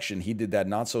inspection, he did that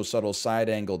not so subtle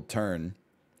side-angled turn.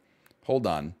 Hold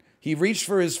on. He reached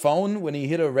for his phone when he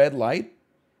hit a red light?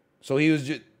 So he was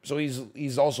just, so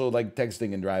he's also like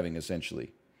texting and driving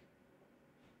essentially.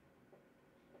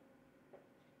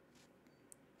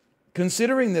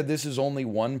 Considering that this is only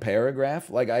one paragraph,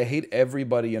 like, I hate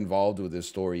everybody involved with this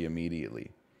story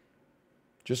immediately.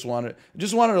 Just wanted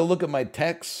to look at my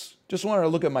texts. Just wanted to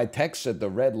look at my texts at the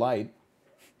red light.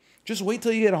 Just wait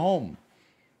till you get home.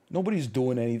 Nobody's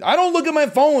doing anything. I don't look at my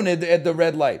phone at the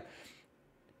red light.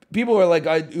 People are like,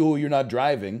 oh, you're not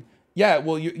driving. Yeah,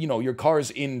 well, you know, your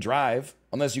car's in drive,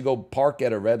 unless you go park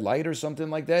at a red light or something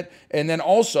like that. And then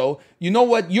also, you know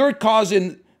what? You're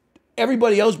causing...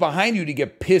 everybody else behind you to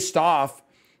get pissed off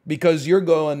because you're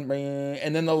going,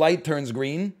 and then the light turns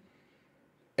green,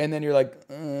 and then you're like,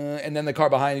 and then the car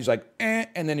behind you's like,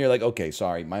 and then you're like, okay,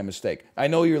 sorry, my mistake. I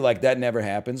know you're like, that never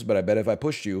happens, but I bet if I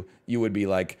pushed you, you would be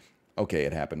like, okay,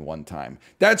 it happened one time.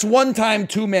 That's one time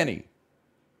too many.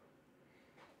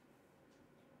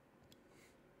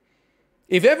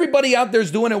 If everybody out there's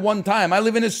doing it one time, I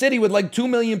live in a city with like 2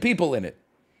 million people in it.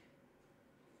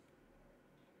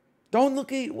 Don't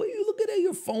look at, what are you looking at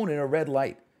your phone in a red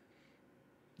light?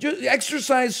 Just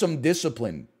exercise some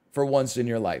discipline for once in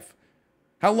your life.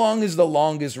 How long is the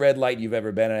longest red light you've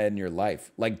ever been at in your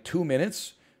life? Like 2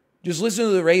 minutes? Just listen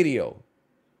to the radio.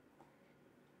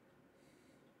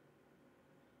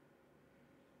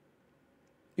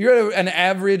 You're at an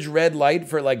average red light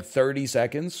for like 30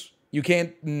 seconds. You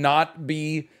can't not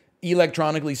be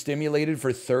electronically stimulated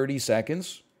for 30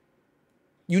 seconds.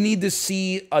 You need to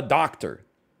see a doctor.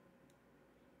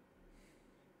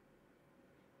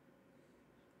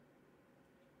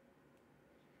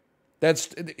 That's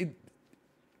it.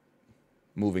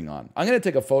 Moving on. I'm going to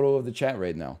take a photo of the chat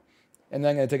right now. And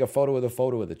then I'm going to take a photo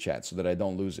of the chat so that I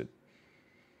don't lose it.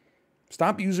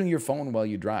 Stop using your phone while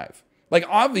you drive. Like,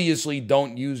 obviously,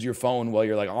 don't use your phone while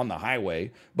you're, like, on the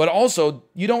highway. But also,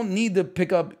 you don't need to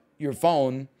pick up your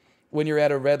phone when you're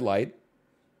at a red light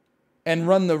and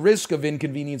run the risk of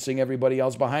inconveniencing everybody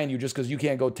else behind you just because you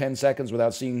can't go 10 seconds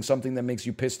without seeing something that makes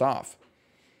you pissed off.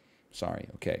 Sorry,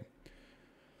 okay.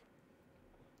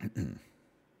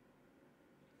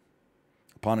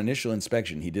 Upon initial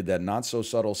inspection, he did that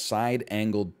not-so-subtle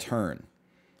side-angled turn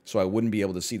so I wouldn't be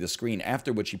able to see the screen,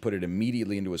 after which he put it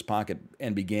immediately into his pocket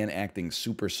and began acting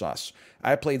super sus.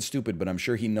 I played stupid, but I'm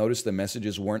sure he noticed the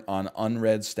messages weren't on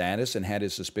unread status and had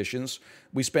his suspicions.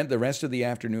 We spent the rest of the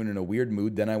afternoon in a weird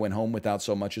mood, then I went home without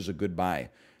so much as a goodbye.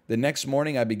 The next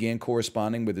morning, I began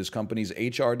corresponding with his company's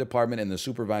HR department and the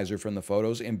supervisor from the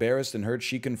photos. Embarrassed and hurt,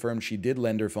 she confirmed she did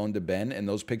lend her phone to Ben, and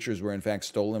those pictures were in fact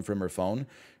stolen from her phone.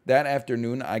 That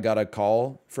afternoon, I got a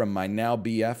call from my now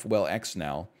BF, well, ex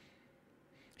now.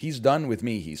 He's done with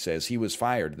me, he says. He was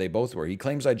fired. They both were. He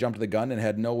claims I jumped the gun and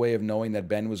had no way of knowing that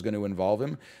Ben was going to involve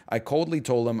him. I coldly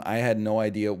told him I had no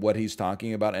idea what he's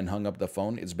talking about and hung up the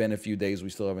phone. It's been a few days. We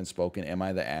still haven't spoken. Am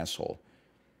I the asshole?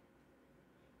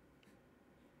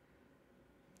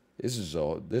 This is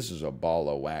a ball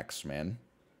of wax, man.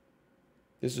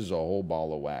 This is a whole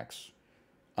ball of wax.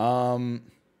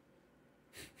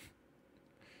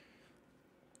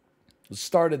 Let's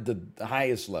start at the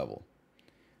highest level.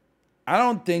 I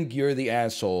don't think you're the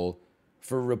asshole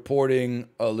for reporting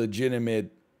a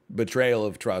legitimate betrayal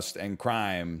of trust and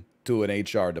crime to an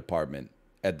HR department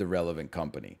at the relevant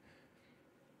company.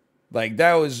 Like,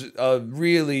 that was a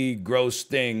really gross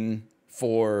thing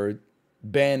for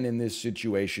Ben in this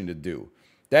situation to do.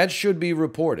 That should be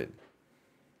reported.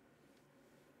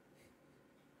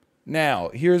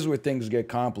 Now, here's where things get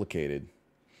complicated.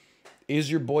 Is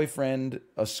your boyfriend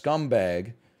a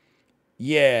scumbag?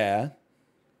 Yeah.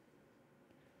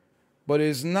 But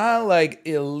it's not like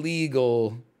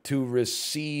illegal to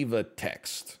receive a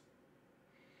text.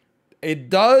 It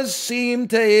does seem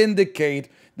to indicate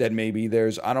that maybe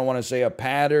there's, I don't want to say a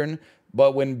pattern,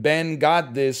 but when Ben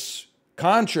got this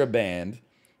contraband,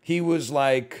 he was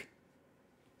like,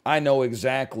 I know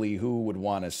exactly who would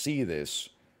want to see this.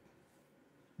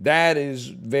 That is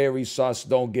very sus,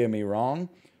 don't get me wrong.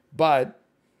 But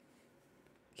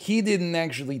he didn't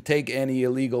actually take any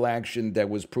illegal action that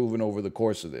was proven over the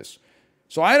course of this.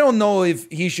 So I don't know if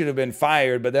he should have been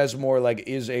fired, but that's more like,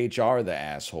 is HR the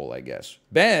asshole, I guess.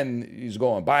 Ben is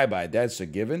going bye-bye. That's a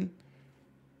given.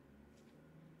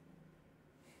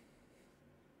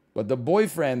 But the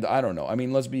boyfriend, I don't know. I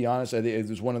mean, let's be honest. I think it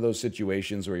was one of those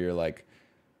situations where you're like,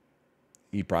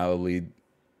 he probably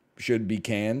should be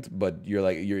canned, but you're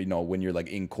like, you know, when you're like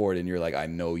in court and you're like, I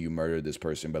know you murdered this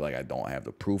person, but like, I don't have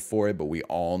the proof for it, but we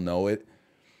all know it.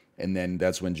 And then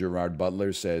that's when Gerard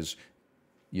Butler says,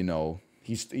 you know,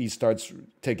 he starts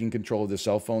taking control of the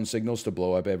cell phone signals to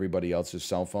blow up everybody else's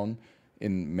cell phone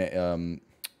in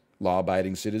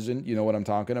law-abiding citizen. You know what I'm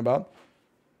talking about?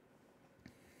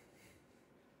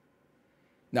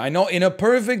 Now, I know in a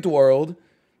perfect world,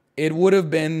 it would have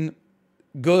been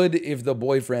good if the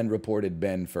boyfriend reported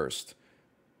Ben first.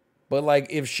 But like,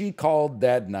 if she called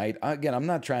that night, again, I'm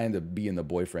not trying to be in the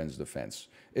boyfriend's defense.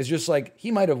 It's just like, he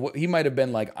might have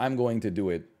been like, I'm going to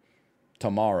do it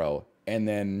tomorrow, and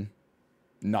then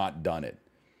not done it.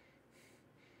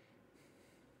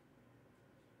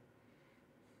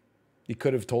 He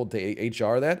could have told the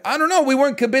HR that. I don't know. We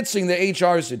weren't kibitzing the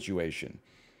HR situation.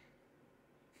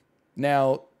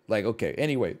 Now, like, okay,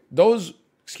 anyway, those,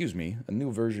 excuse me, a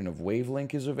new version of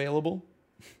Wavelink is available.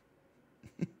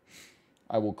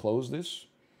 I will close this.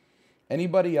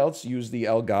 Anybody else use the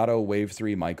Elgato Wave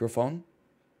 3 microphone?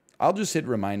 I'll just hit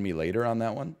remind me later on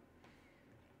that one.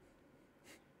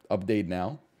 Update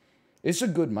now. It's a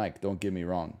good mic, don't get me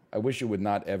wrong. I wish it would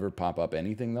not ever pop up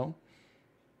anything, though.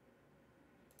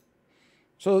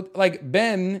 So, like,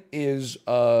 Ben is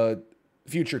a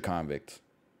future convict.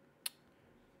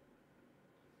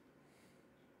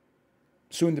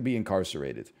 Soon to be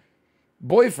incarcerated.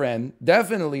 Boyfriend,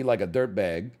 definitely like a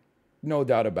dirtbag, no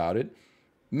doubt about it.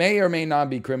 May or may not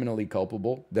be criminally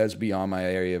culpable. That's beyond my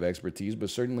area of expertise, but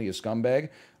certainly a scumbag.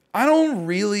 I don't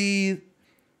really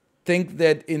think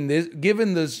that in this,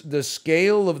 given the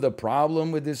scale of the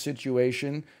problem with this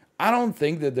situation, I don't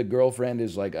think that the girlfriend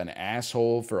is like an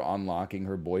asshole for unlocking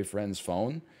her boyfriend's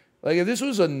phone. Like if this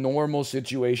was a normal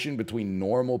situation between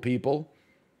normal people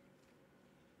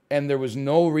and there was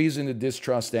no reason to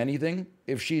distrust anything,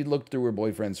 if she looked through her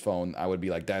boyfriend's phone, I would be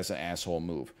like, that's an asshole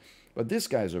move. But this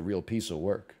guy's a real piece of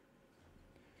work.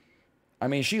 I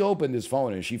mean, she opened his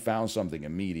phone and she found something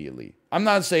immediately. I'm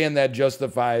not saying that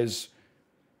justifies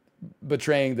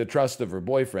betraying the trust of her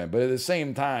boyfriend, but at the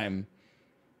same time,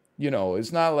 you know,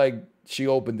 it's not like she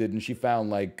opened it and she found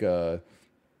like, you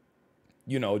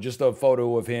know, just a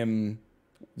photo of him,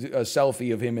 a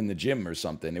selfie of him in the gym or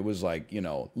something. It was like, you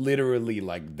know, literally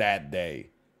like that day.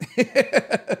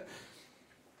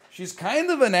 She's kind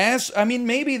of an ass. I mean,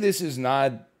 maybe this is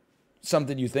not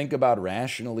something you think about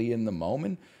rationally in the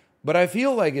moment, but I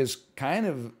feel like it's kind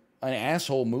of an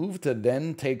asshole move to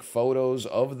then take photos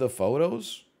of the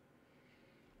photos.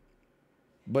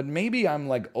 But maybe I'm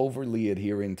like overly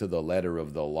adhering to the letter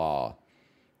of the law.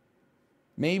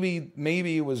 Maybe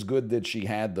it was good that she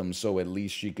had them so at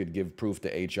least she could give proof to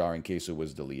HR in case it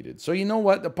was deleted. So you know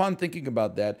what? Upon thinking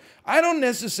about that, I don't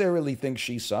necessarily think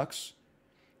she sucks.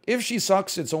 If she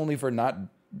sucks, it's only for not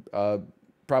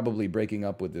probably breaking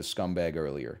up with this scumbag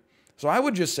earlier. So I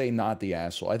would just say not the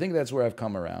asshole. I think that's where I've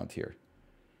come around here.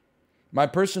 My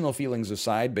personal feelings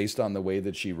aside, based on the way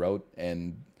that she wrote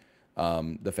and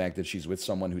the fact that she's with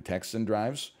someone who texts and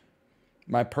drives,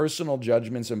 my personal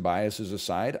judgments and biases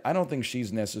aside, I don't think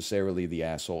she's necessarily the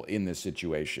asshole in this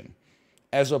situation.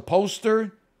 As a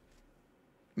poster,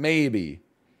 maybe.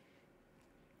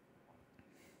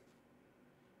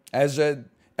 As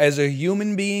a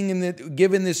human being,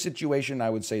 given this situation, I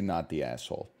would say not the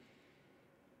asshole.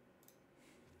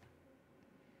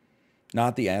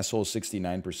 Not the asshole,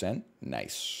 69%.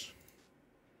 Nice.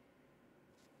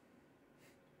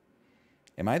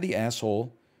 Am I the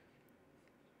asshole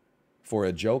for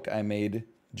a joke I made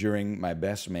during my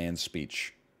best man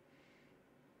speech?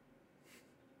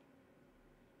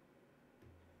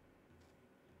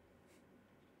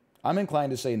 I'm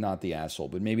inclined to say not the asshole,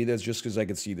 but maybe that's just because I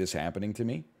could see this happening to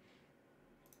me.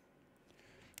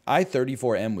 I,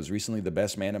 34M, was recently the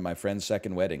best man at my friend's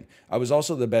second wedding. I was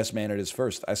also the best man at his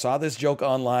first. I saw this joke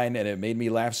online and it made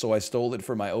me laugh, so I stole it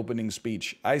for my opening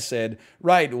speech. I said,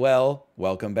 right, well,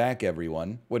 welcome back,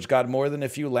 everyone, which got more than a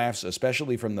few laughs,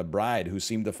 especially from the bride, who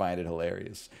seemed to find it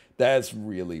hilarious. That's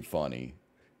really funny.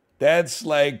 That's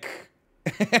like,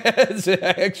 it's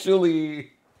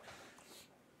actually,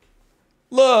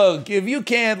 look, if you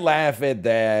can't laugh at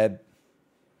that,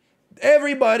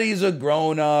 everybody's a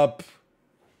grown-up.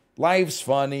 Life's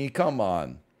funny, come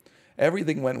on.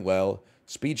 Everything went well.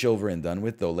 Speech over and done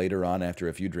with, though later on, after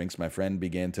a few drinks, my friend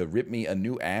began to rip me a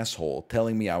new asshole,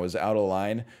 telling me I was out of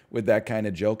line with that kind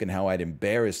of joke and how I'd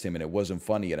embarrassed him and it wasn't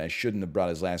funny and I shouldn't have brought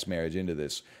his last marriage into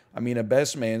this. I mean, a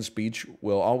best man speech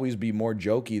will always be more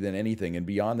jokey than anything, and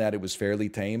beyond that, it was fairly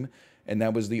tame, and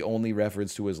that was the only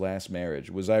reference to his last marriage.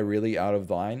 Was I really out of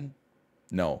line?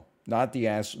 No, not the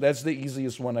ass. That's the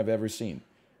easiest one I've ever seen.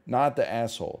 Not the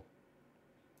asshole.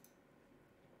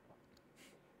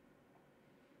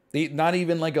 Not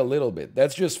even like a little bit.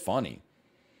 That's just funny.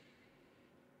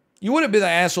 You would have been an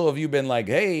asshole if you'd been like,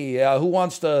 hey,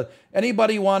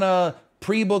 anybody want to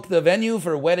pre-book the venue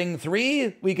for wedding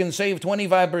 3? We can save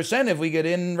 25% if we get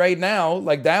in right now.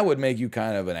 Like, that would make you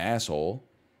kind of an asshole.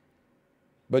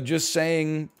 But just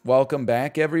saying, welcome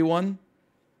back, everyone,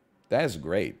 that's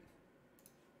great.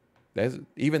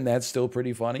 That's still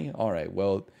pretty funny. All right,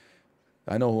 well,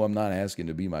 I know who I'm not asking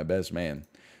to be my best man.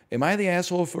 Am I the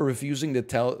asshole for refusing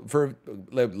to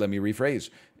let me rephrase.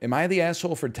 Am I the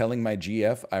asshole for telling my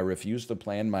GF I refuse to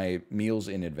plan my meals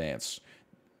in advance?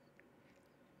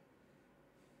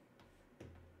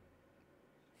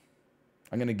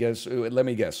 I'm going to guess, let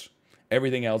me guess.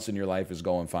 Everything else in your life is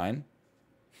going fine?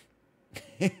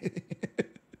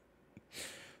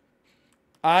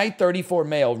 I, 34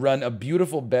 male, run a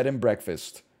beautiful bed and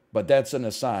breakfast, but that's an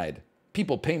aside.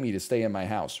 People pay me to stay in my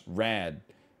house. Rad.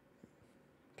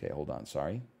 Okay, hold on.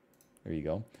 Sorry. There you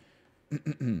go.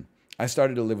 I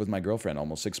started to live with my girlfriend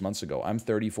almost 6 months ago. I'm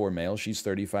 34 male. She's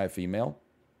 35 female.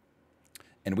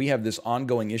 And we have this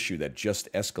ongoing issue that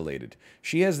just escalated.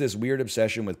 She has this weird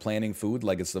obsession with planning food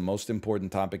like it's the most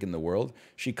important topic in the world.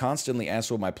 She constantly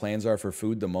asks what my plans are for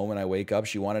food the moment I wake up.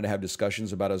 She wanted to have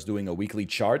discussions about us doing a weekly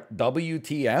chart.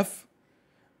 WTF?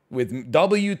 with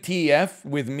WTF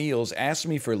with meals, asks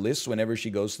me for lists whenever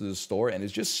she goes to the store, and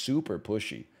is just super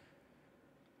pushy.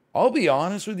 I'll be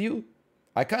honest with you,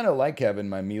 I kind of like having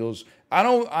my meals. I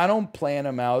don't plan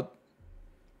them out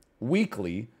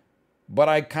weekly, but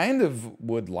I kind of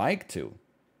would like to.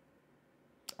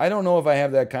 I don't know if I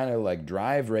have that kind of like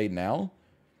drive right now,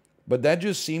 but that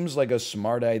just seems like a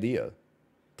smart idea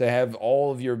to have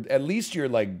all of your, at least your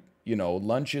like, you know,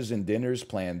 lunches and dinners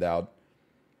planned out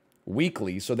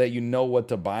weekly so that you know what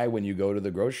to buy when you go to the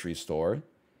grocery store.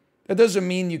 That doesn't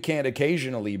mean you can't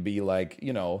occasionally be like,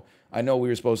 you know, I know we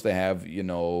were supposed to have, you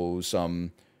know,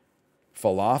 some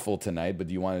falafel tonight, but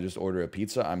do you want to just order a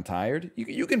pizza? I'm tired.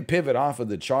 You can pivot off of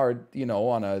the chart, you know,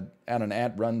 on an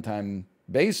at runtime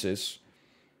basis,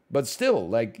 but still,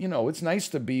 like, you know, it's nice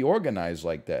to be organized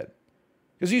like that.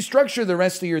 Because you structure the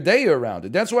rest of your day around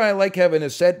it. That's why I like having a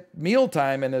set meal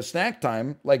time and a snack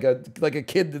time, like a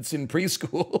kid that's in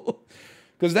preschool.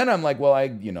 Because then I'm like, well,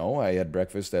 I had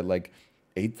breakfast at like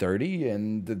 8:30,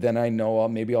 and then I know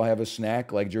maybe I'll have a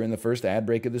snack like during the first ad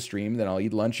break of the stream. Then I'll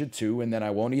eat lunch at 2, and then I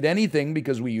won't eat anything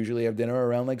because we usually have dinner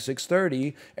around like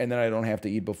 6:30, and then I don't have to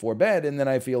eat before bed. And then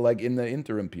I feel like in the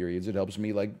interim periods, it helps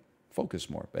me like focus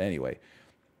more. But anyway,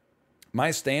 my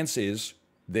stance is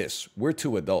this: we're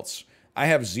two adults. I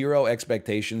have zero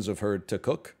expectations of her to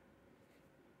cook.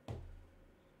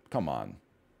 Come on.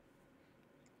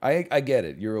 I get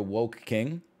it. You're a woke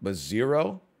king, but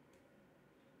zero?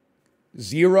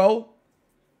 Zero?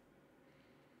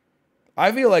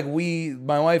 I feel like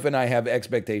my wife and I have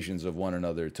expectations of one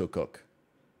another to cook.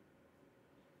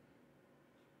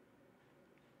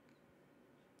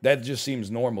 That just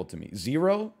seems normal to me.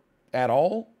 Zero at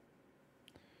all?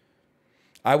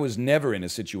 I was never in a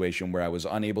situation where I was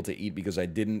unable to eat because I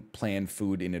didn't plan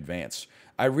food in advance.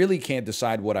 I really can't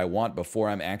decide what I want before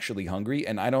I'm actually hungry,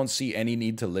 and I don't see any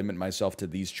need to limit myself to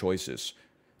these choices.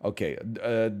 Okay,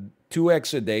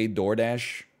 2x a day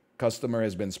DoorDash customer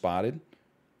has been spotted.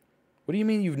 What do you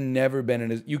mean you've never been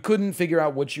in a... You couldn't figure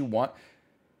out what you want?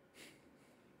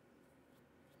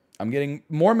 I'm getting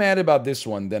more mad about this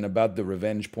one than about the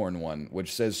revenge porn one,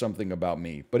 which says something about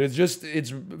me. But it's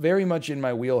very much in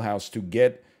my wheelhouse to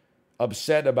get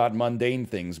upset about mundane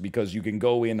things because you can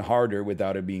go in harder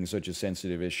without it being such a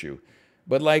sensitive issue.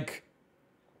 But like,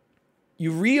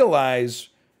 you realize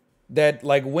that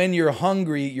like when you're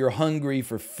hungry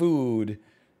for food.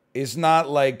 It's not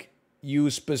like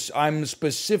I'm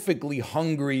specifically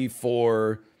hungry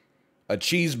for a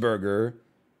cheeseburger.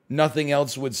 Nothing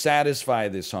else would satisfy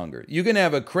this hunger. You can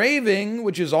have a craving,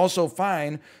 which is also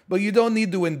fine, but you don't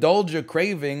need to indulge a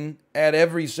craving at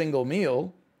every single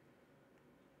meal.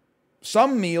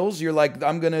 Some meals, you're like,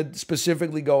 I'm going to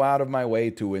specifically go out of my way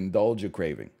to indulge a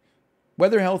craving.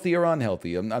 Whether healthy or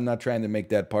unhealthy, I'm not trying to make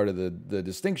that part of the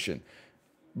distinction.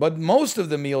 But most of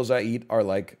the meals I eat are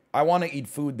like, I want to eat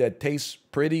food that tastes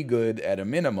pretty good at a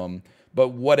minimum, but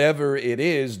whatever it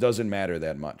is doesn't matter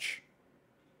that much.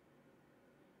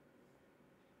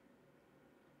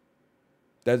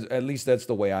 At least that's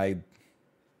the way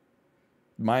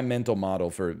my mental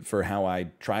model for how I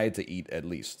try to eat, at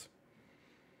least.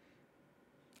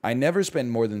 I never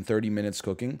spend more than 30 minutes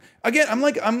cooking. Again,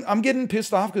 I'm getting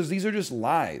pissed off because these are just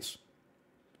lies.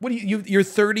 What do you're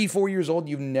 34 years old,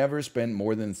 you've never spent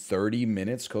more than 30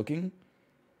 minutes cooking?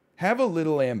 Have a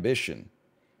little ambition.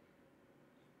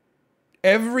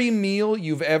 Every meal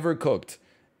you've ever cooked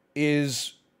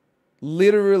is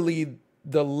literally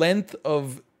the length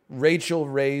of Rachel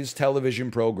Ray's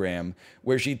television program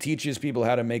where she teaches people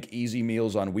how to make easy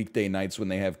meals on weekday nights when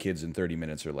they have kids in 30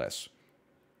 minutes or less.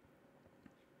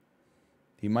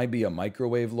 He might be a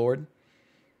microwave lord.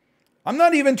 I'm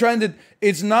not even trying to,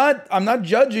 I'm not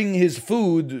judging his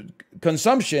food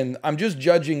consumption. I'm just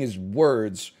judging his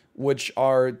words, which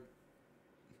are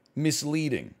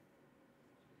misleading.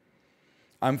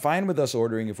 I'm fine with us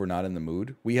ordering if we're not in the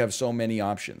mood. We have so many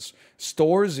options.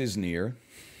 Stores is near.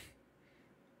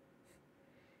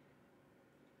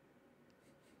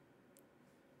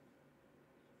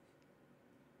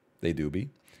 They do be.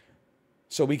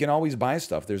 So we can always buy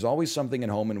stuff. There's always something at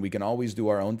home and we can always do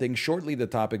our own thing. Shortly, the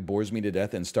topic bores me to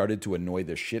death and started to annoy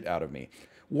the shit out of me.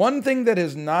 One thing that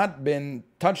has not been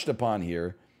touched upon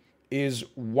here is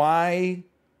why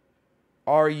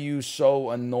are you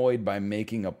so annoyed by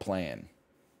making a plan?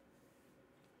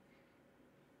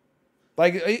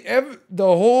 Like, the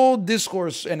whole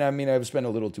discourse, and I mean, I've spent a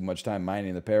little too much time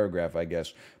minding the paragraph, I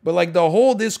guess. But, like, the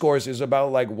whole discourse is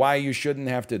about, like, why you shouldn't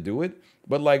have to do it.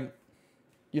 But, like,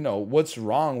 you know, what's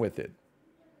wrong with it?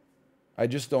 I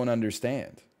just don't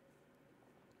understand.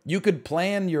 You could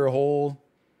plan your whole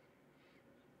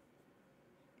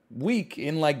week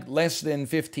in, like, less than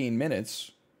 15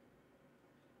 minutes.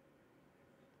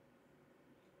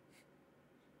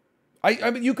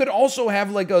 I mean, you could also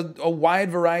have like a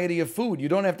wide variety of food. You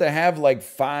don't have to have like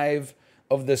 5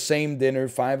 of the same dinner,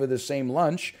 5 of the same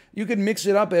lunch. You could mix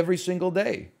it up every single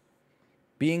day.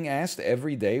 Being asked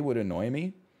every day would annoy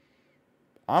me.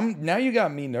 Now you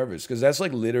got me nervous because that's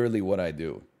like literally what I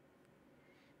do.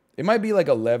 It might be like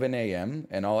 11 a.m.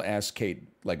 and I'll ask Kate,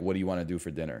 like, what do you want to do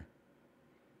for dinner?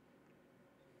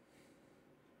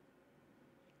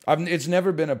 It's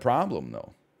never been a problem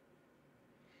though.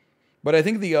 But I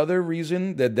think the other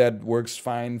reason that works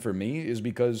fine for me is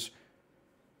because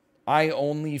I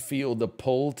only feel the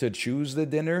pull to choose the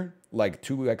dinner like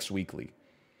 2x weekly.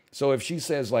 So if she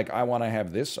says like, I want to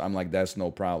have this, I'm like, that's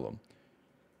no problem.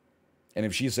 And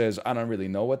if she says, I don't really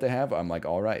know what to have, I'm like,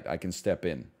 all right, I can step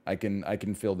in. I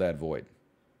can fill that void.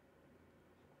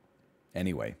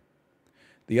 Anyway,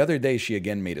 the other day she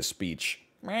again made a speech.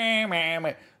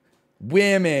 Women,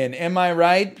 am I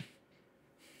right?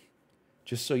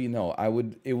 Just so you know,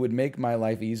 it would make my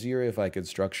life easier if I could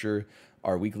structure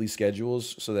our weekly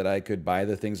schedules so that I could buy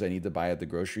the things I need to buy at the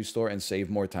grocery store and save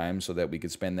more time so that we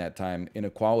could spend that time in a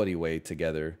quality way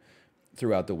together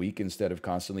throughout the week instead of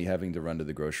constantly having to run to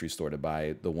the grocery store to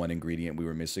buy the one ingredient we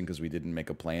were missing because we didn't make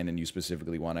a plan and you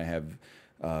specifically want to have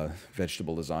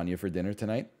vegetable lasagna for dinner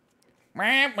tonight.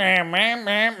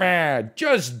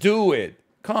 Just do it.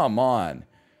 Come on.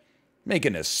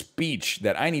 Making a speech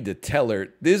that I need to tell her.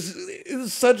 This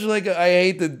is such like, I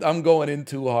hate that I'm going in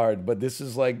too hard, but this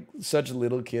is like such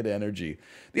little kid energy.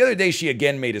 The other day she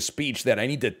again made a speech that I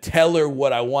need to tell her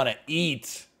what I want to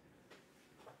eat.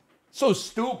 So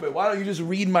stupid. Why don't you just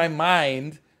read my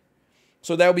mind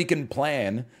so that we can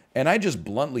plan? And I just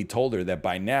bluntly told her that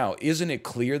by now, isn't it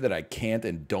clear that I can't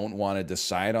and don't want to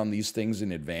decide on these things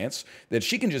in advance? That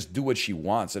she can just do what she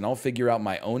wants and I'll figure out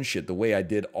my own shit the way I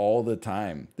did all the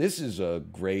time. This is a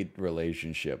great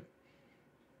relationship.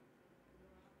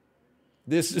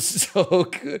 This is so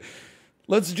good.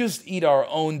 Let's just eat our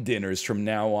own dinners from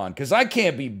now on because I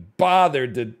can't be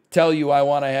bothered to tell you I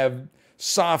want to have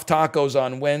soft tacos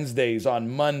on Wednesdays, on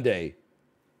Monday.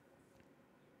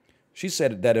 She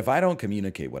said that if I don't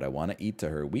communicate what I want to eat to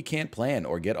her, we can't plan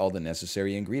or get all the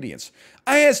necessary ingredients.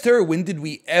 I asked her, when did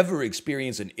we ever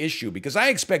experience an issue? Because I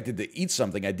expected to eat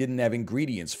something I didn't have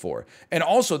ingredients for. And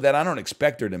also that I don't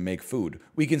expect her to make food.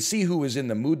 We can see who is in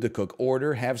the mood to cook,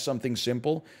 order, have something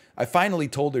simple. I finally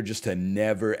told her just to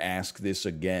never ask this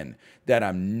again. That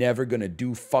I'm never going to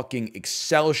do fucking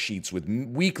Excel sheets with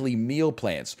weekly meal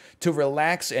plans. To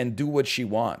relax and do what she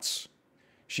wants.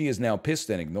 She is now pissed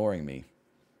and ignoring me.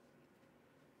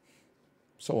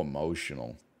 So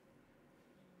emotional.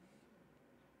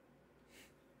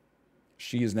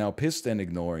 She is now pissed and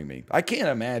ignoring me. I can't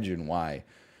imagine why.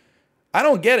 I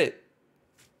don't get it.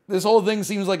 This whole thing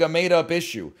seems like a made-up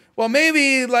issue. Well,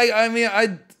 maybe, like, I mean,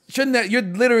 I shouldn't have, you're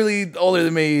literally older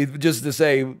than me, just to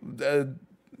say,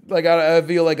 like, I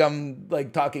feel like I'm,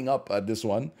 like, talking up at this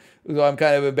one. So I'm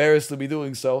kind of embarrassed to be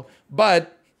doing so.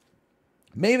 But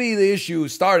maybe the issue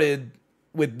started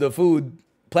with the food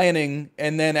planning,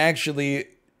 and then actually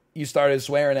you started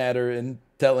swearing at her and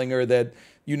telling her that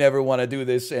you never want to do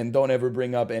this and don't ever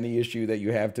bring up any issue that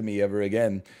you have to me ever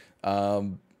again.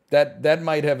 That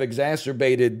might have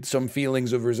exacerbated some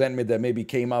feelings of resentment that maybe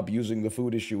came up using the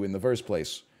food issue in the first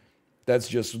place. That's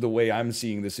just the way I'm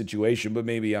seeing the situation, but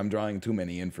maybe I'm drawing too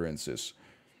many inferences.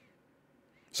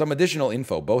 Some additional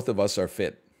info. Both of us are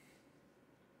fit.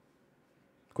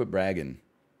 Quit bragging.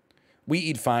 We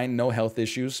eat fine, no health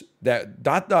issues. That ...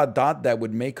 that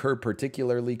would make her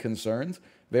particularly concerned.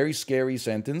 Very scary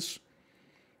sentence.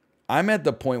 I'm at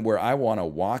the point where I want to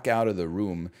walk out of the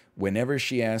room whenever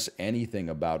she asks anything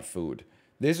about food.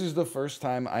 This is the first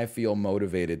time I feel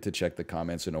motivated to check the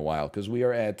comments in a while because we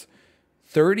are at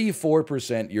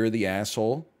 34% you're the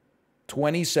asshole,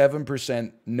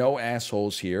 27% no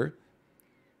assholes here,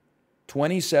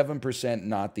 27%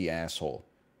 not the asshole.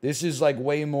 This is like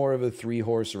way more of a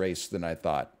 3-horse race than I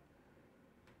thought.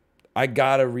 I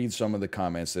gotta read some of the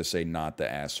comments that say not the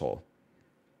asshole.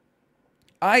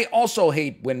 I also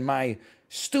hate when my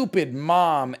stupid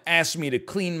mom asks me to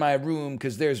clean my room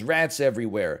because there's rats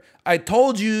everywhere. I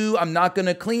told you I'm not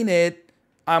gonna clean it.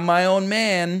 I'm my own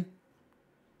man.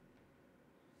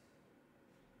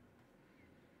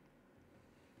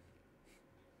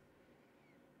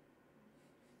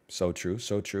 So true,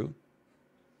 so true.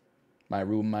 My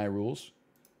room, my rules.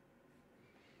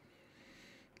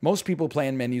 Most people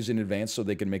plan menus in advance so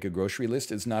they can make a grocery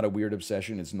list. It's not a weird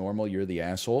obsession. It's normal. You're the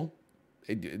asshole.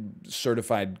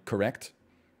 Certified correct.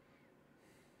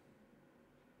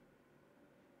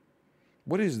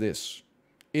 What is this?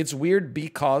 It's weird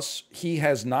because he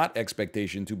has not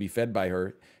expectation to be fed by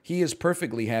her. He is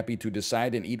perfectly happy to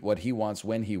decide and eat what he wants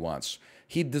when he wants.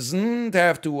 He doesn't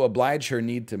have to oblige her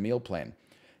need to meal plan.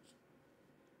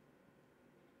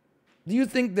 Do you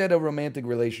think that a romantic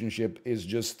relationship is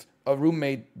just a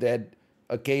roommate that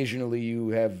occasionally you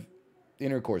have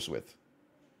intercourse with?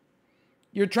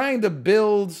 You're trying to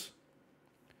build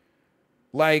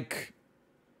like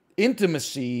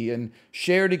intimacy and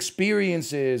shared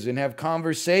experiences and have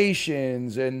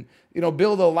conversations and, you know,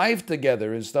 build a life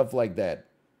together and stuff like that.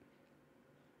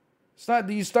 It's not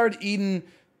that you start eating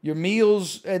your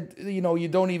meals at, you know, you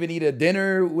don't even eat a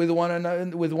dinner with one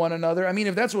another. I mean,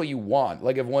 if that's what you want,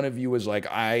 like if one of you is like,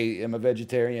 I am a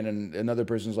vegetarian and another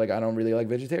person's like, I don't really like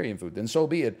vegetarian food, then so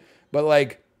be it. But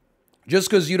like, just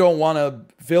because you don't want to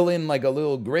fill in like a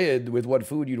little grid with what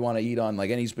food you'd want to eat on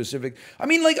like any specific, I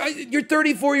mean, like you're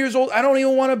 34 years old. I don't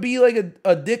even want to be like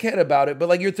a dickhead about it, but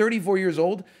like you're 34 years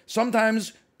old.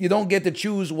 Sometimes you don't get to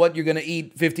choose what you're going to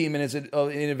eat 15 minutes in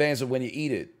advance of when you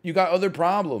eat it. You got other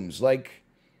problems. Like,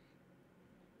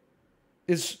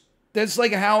 that's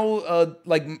like how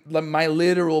like my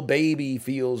literal baby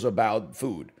feels about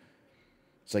food.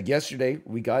 It's like yesterday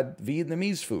we got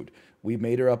Vietnamese food. We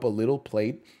made her up a little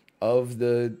plate of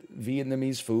the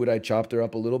Vietnamese food. I chopped her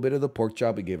up a little bit of the pork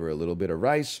chop. We gave her a little bit of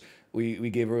rice. We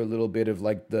gave her a little bit of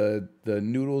like the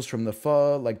noodles from the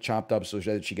pho, like chopped up so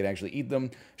that she could actually eat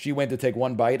them. She went to take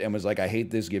one bite and was like, I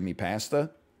hate this, give me pasta.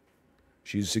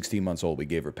 She's 16 months old. We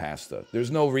gave her pasta. There's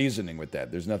no reasoning with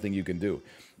that. There's nothing you can do.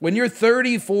 When you're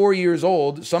 34 years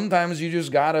old, sometimes you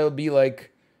just gotta be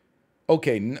like,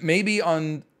 okay, maybe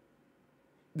on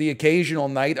the occasional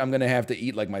night, I'm gonna have to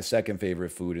eat like my second favorite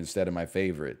food instead of my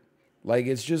favorite. Like,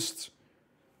 it's just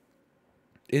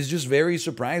very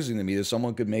surprising to me that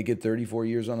someone could make it 34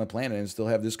 years on the planet and still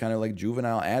have this kind of like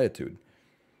juvenile attitude.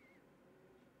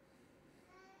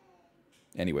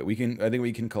 Anyway, I think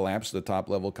we can collapse the top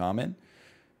level comment.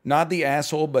 Not the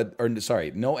asshole,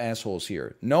 no assholes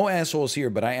here. No assholes here,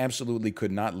 but I absolutely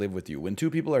could not live with you. When two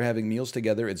people are having meals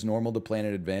together, it's normal to plan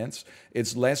in advance.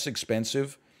 It's less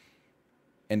expensive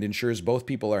and ensures both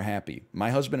people are happy.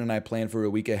 My husband and I plan for a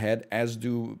week ahead, as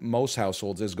do most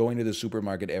households, as going to the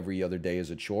supermarket every other day is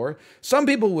a chore. Some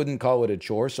people wouldn't call it a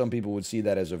chore. Some people would see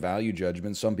that as a value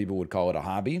judgment. Some people would call it a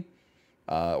hobby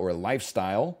or a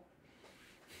lifestyle.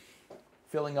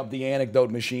 Filling up the anecdote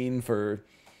machine for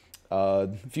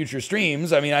future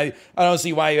streams. I mean, I don't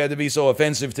see why you had to be so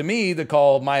offensive to me to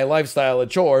call my lifestyle a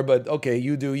chore, but okay,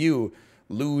 you do you,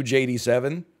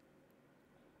 Luge87.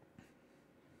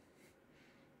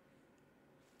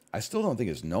 I still don't think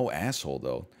it's no asshole,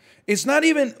 though. It's not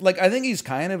even, like, I think he's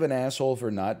kind of an asshole for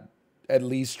not at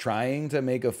least trying to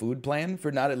make a food plan,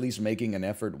 for not at least making an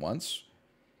effort once.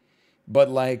 But,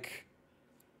 like,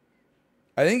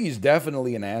 I think he's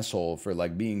definitely an asshole for,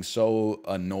 like, being so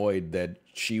annoyed that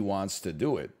she wants to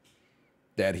do it,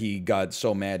 that he got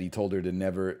so mad he told her to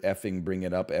never effing bring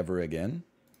it up ever again.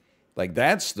 Like,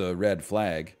 that's the red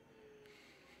flag.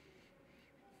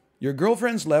 Your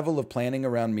girlfriend's level of planning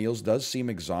around meals does seem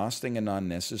exhausting and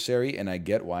unnecessary, and I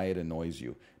get why it annoys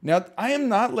you. Now, I am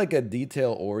not like a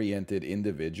detail-oriented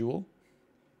individual,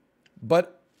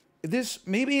 but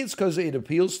maybe it's because it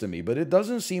appeals to me, but it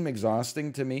doesn't seem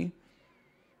exhausting to me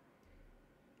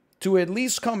to at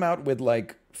least come out with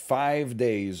like 5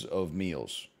 days of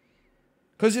meals.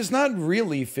 Because it's not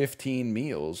really 15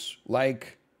 meals.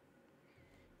 Like,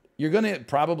 you're going to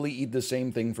probably eat the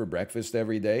same thing for breakfast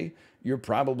every day. You're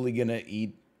probably going to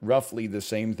eat roughly the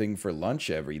same thing for lunch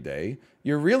every day.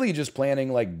 You're really just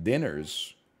planning like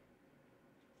dinners.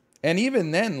 And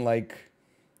even then, like,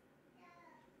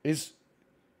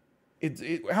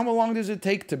 how long does it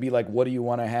take to be like, what do you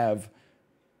want to have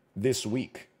this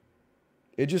week?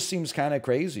 It just seems kind of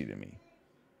crazy to me.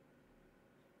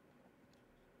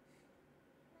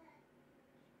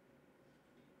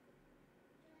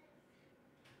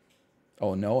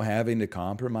 Oh, no, having to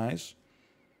compromise?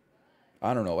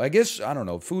 I don't know. I don't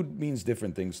know. Food means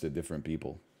different things to different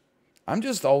people. I'm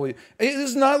just always,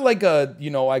 it's not like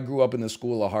I grew up in the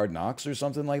school of hard knocks or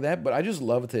something like that, but I just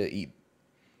love to eat.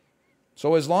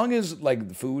 So as long as like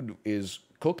the food is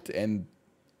cooked and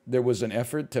there was an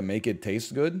effort to make it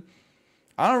taste good,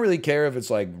 I don't really care if it's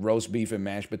like roast beef and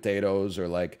mashed potatoes or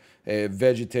like a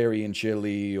vegetarian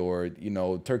chili or,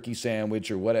 turkey sandwich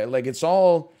or whatever. Like, it's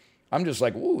all, I'm just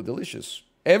like, ooh, delicious.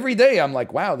 Every day I'm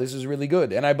like, wow, this is really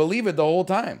good. And I believe it the whole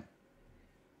time.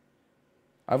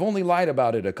 I've only lied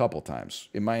about it a couple times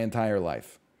in my entire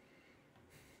life.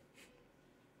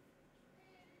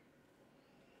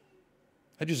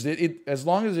 As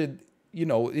long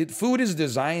as food is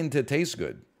designed to taste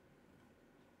good.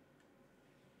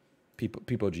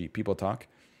 People talk.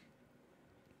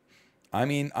 I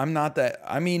mean, I'm not that.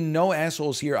 I mean, no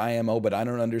assholes here, IMO, but I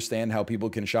don't understand how people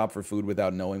can shop for food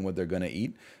without knowing what they're going to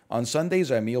eat. On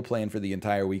Sundays, I meal plan for the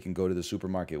entire week and go to the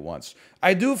supermarket once.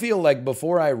 I do feel like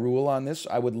before I rule on this,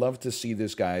 I would love to see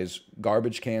this guy's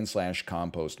garbage can /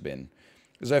 compost bin.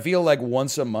 Because I feel like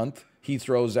once a month, he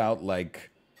throws out like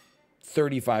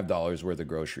 $35 worth of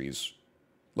groceries.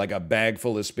 Like a bag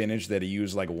full of spinach that he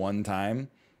used like one time.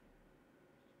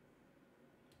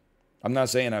 I'm not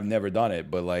saying I've never done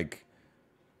it, but like,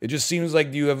 it just seems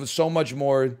like you have so much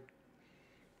more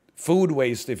food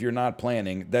waste if you're not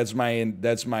planning. That's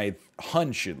my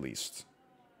hunch, at least.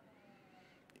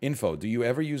 Info, do you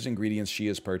ever use ingredients she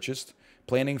has purchased?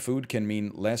 Planning food can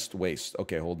mean less waste.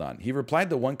 Okay, hold on. He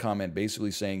replied to one comment basically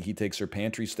saying he takes her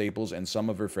pantry staples and some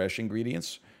of her fresh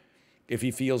ingredients if he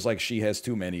feels like she has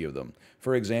too many of them.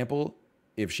 For example,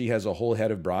 if she has a whole head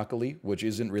of broccoli, which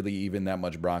isn't really even that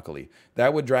much broccoli.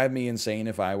 That would drive me insane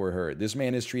if I were her. This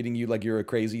man is treating you like you're a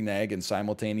crazy nag and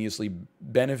simultaneously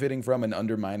benefiting from and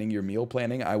undermining your meal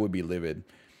planning. I would be livid.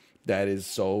 That is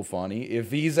so funny.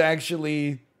 If he's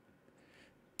actually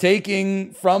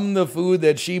taking from the food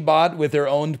that she bought with her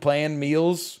own planned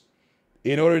meals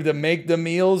in order to make the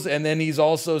meals, and then he's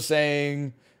also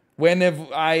saying, when have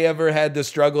I ever had to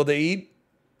struggle to eat?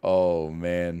 Oh,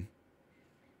 man.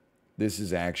 This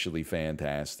is actually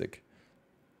fantastic.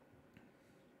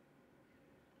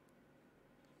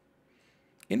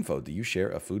 Info, do you share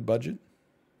a food budget?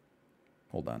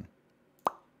 Hold on.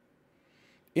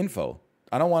 Info.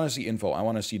 I don't want to see info. I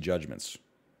want to see judgments.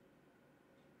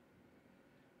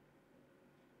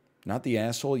 Not the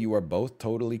asshole. You are both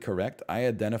totally correct. I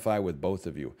identify with both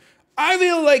of you. I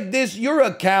feel like this. You're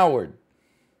a coward.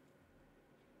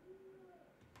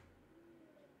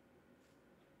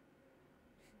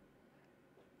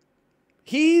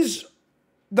 He's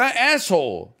the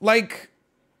asshole. Like,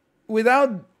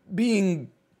 without being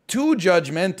too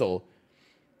judgmental,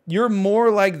 you're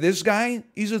more like this guy.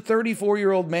 He's a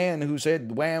 34-year-old man who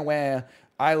said, wah,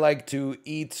 I like to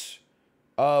eat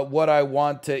what I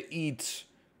want to eat,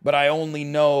 but I only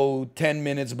know 10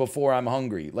 minutes before I'm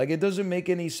hungry. Like, it doesn't make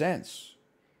any sense.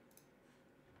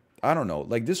 I don't know.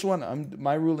 Like, this one,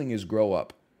 my ruling is grow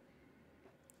up.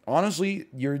 Honestly,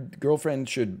 your girlfriend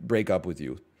should break up with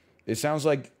you. It sounds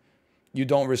like you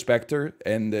don't respect her,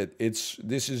 and that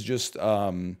this is just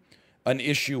an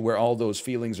issue where all those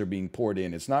feelings are being poured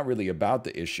in. It's not really about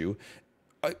the issue.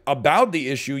 About the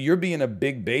issue, you're being a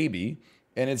big baby,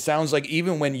 and it sounds like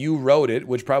even when you wrote it,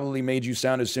 which probably made you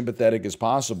sound as sympathetic as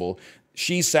possible,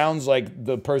 she sounds like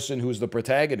the person who's the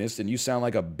protagonist, and you sound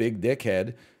like a big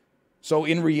dickhead. So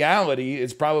in reality,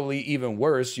 it's probably even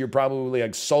worse. You're probably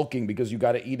like sulking because you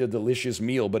got to eat a delicious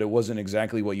meal, but it wasn't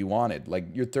exactly what you wanted. Like,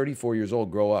 you're 34 years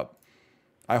old, grow up.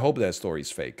 I hope that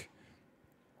story's fake.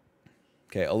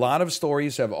 Okay, a lot of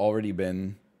stories have already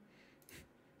been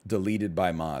deleted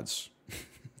by mods.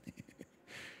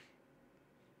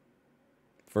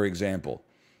 For example,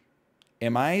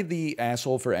 am I the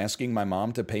asshole for asking my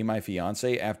mom to pay my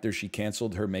fiance after she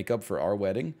canceled her makeup for our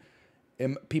wedding?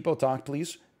 People talk,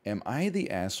 please. Am I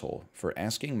the asshole for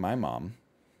asking my mom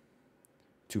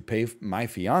to pay my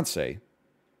fiance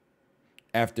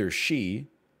after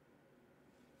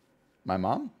my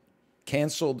mom,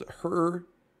 canceled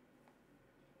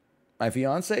my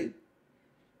fiance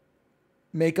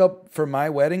makeup for my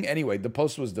wedding? Anyway, the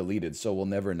post was deleted, so we'll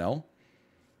never know.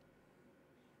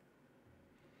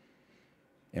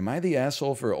 Am I the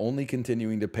asshole for only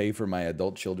continuing to pay for my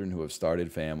adult children who have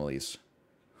started families?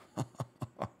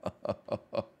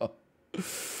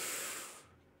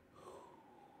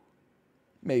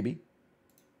 Maybe.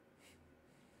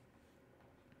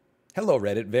 Hello,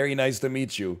 Reddit. Very nice to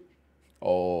meet you.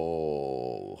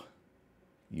 Oh,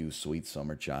 you sweet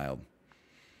summer child.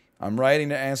 I'm writing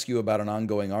to ask you about an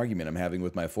ongoing argument I'm having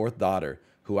with my 4th daughter,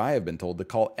 who I have been told to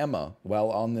call Emma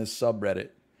while on this subreddit.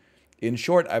 In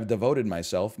short, I've devoted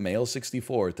myself, male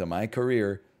 64, to my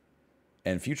career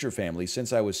and future family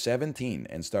since I was 17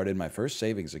 and started my first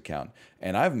savings account,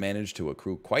 and I've managed to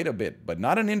accrue quite a bit, but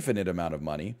not an infinite amount of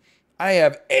money. I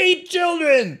have 8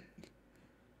 children!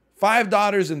 5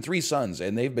 daughters and 3 sons,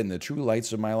 and they've been the true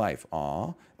lights of my life.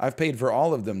 Aw. I've paid for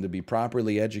all of them to be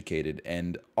properly educated,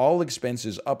 and all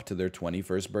expenses up to their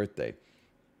 21st birthday.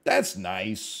 That's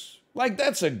nice. Like,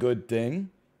 that's a good thing.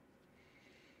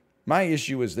 My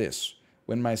issue is this.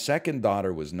 When my second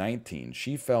daughter was 19,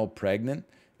 she fell pregnant,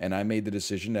 and I made the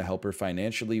decision to help her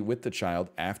financially with the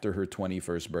child after her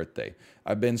 21st birthday.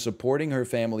 I've been supporting her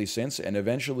family since and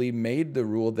eventually made the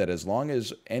rule that as long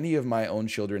as any of my own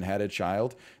children had a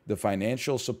child, the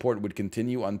financial support would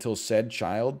continue until said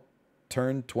child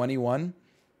turned 21.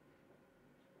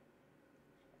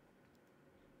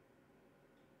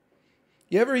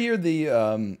 You ever hear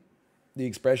the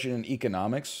expression in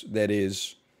economics that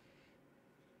is,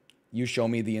 you show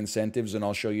me the incentives and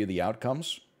I'll show you the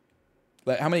outcomes?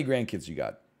 Like, how many grandkids you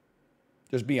got?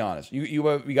 Just be honest.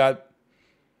 You got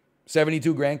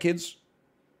 72 grandkids?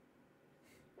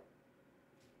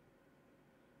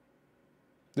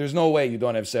 There's no way you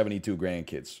don't have 72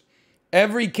 grandkids.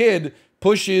 Every kid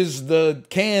pushes the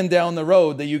can down the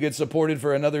road that you get supported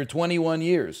for another 21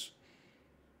 years.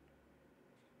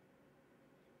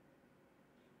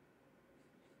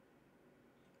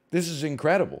 This is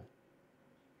incredible.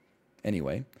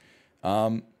 Anyway,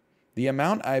 the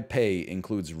amount I pay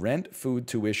includes rent, food,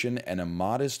 tuition, and a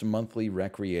modest monthly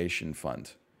recreation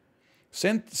fund.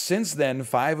 Since then,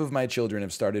 5 of my children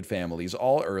have started families,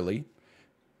 all early.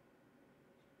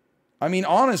 I mean,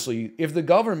 honestly, if the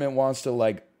government wants to,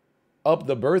 like, up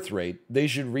the birth rate, they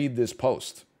should read this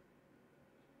post.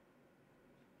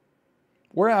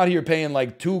 We're out here paying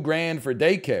like $2,000 for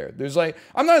daycare. There's like,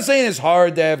 I'm not saying it's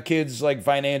hard to have kids like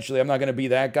financially. I'm not going to be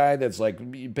that guy that's like,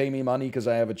 pay me money because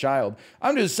I have a child.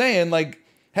 I'm just saying like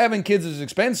having kids is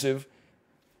expensive.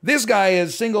 This guy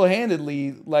has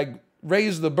single-handedly like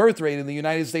raised the birth rate in the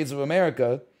United States of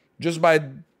America just by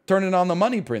turning on the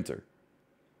money printer.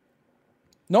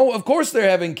 No, of course they're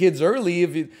having kids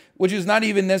early, which is not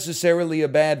even necessarily a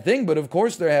bad thing, but of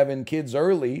course they're having kids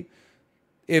early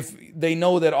if they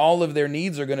know that all of their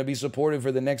needs are going to be supported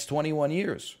for the next 21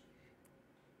 years.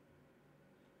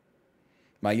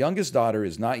 My youngest daughter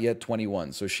is not yet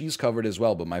 21, so she's covered as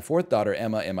well. But my 4th daughter,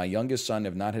 Emma, and my youngest son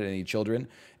have not had any children.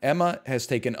 Emma has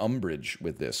taken umbrage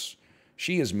with this.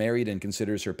 She is married and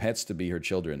considers her pets to be her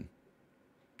children.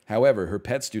 However, her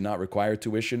pets do not require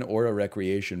tuition or a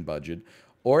recreation budget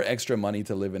or extra money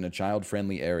to live in a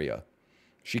child-friendly area.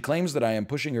 She claims that I am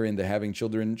pushing her into having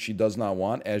children she does not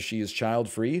want as she is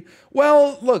child-free.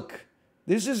 Well, look,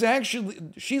 this is actually,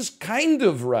 she's kind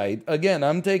of right. Again,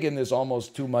 I'm taking this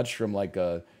almost too much from like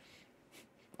a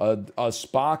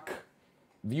Spock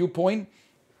viewpoint,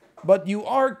 but you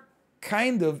are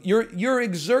kind of, you're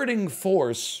exerting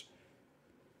force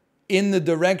in the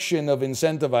direction of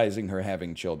incentivizing her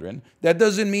having children. That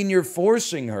doesn't mean you're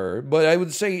forcing her, but I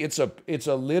would say it's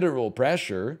a literal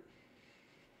pressure.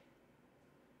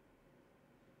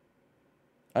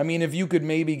 I mean, if you could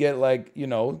maybe get like, you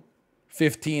know,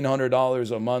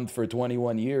 $1,500 a month for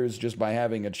 21 years just by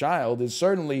having a child, is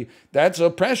certainly, that's a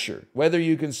pressure, whether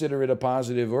you consider it a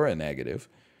positive or a negative.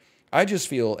 I just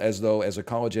feel as though as a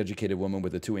college-educated woman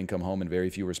with a 2-income home and very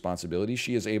few responsibilities,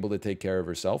 she is able to take care of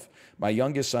herself. My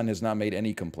youngest son has not made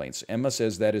any complaints. Emma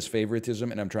says that is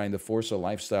favoritism and I'm trying to force a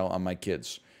lifestyle on my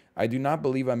kids. I do not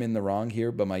believe I'm in the wrong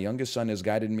here, but my youngest son has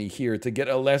guided me here to get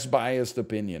a less biased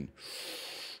opinion.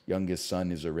 Youngest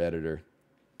son is a Redditor.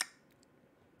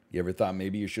 You ever thought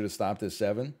maybe you should have stopped at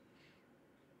 7?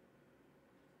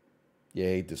 You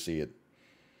hate to see it.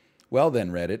 Well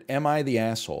then, Reddit, am I the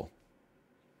asshole?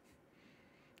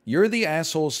 You're the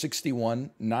asshole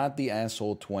 61, not the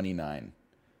asshole 29.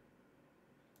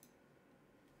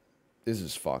 This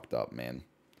is fucked up, man.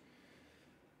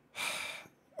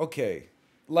 Okay,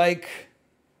 like,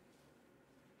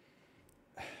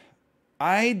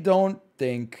 I don't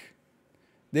think...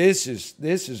 This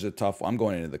is a tough one. I'm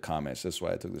going into the comments. That's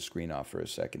why I took the screen off for a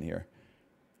second here.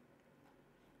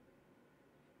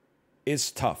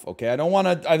 It's tough, okay? I don't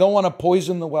want to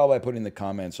poison the well by putting the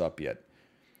comments up yet.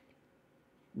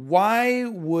 Why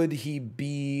would he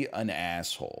be an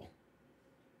asshole?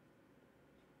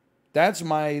 That's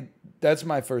my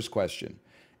first question.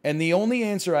 And the only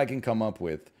answer I can come up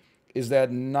with is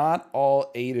that not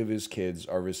all 8 of his kids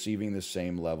are receiving the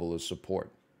same level of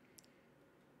support.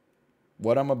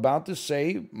 What I'm about to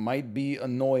say might be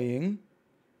annoying,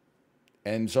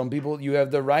 and some people, you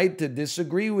have the right to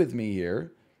disagree with me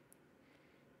here,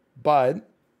 but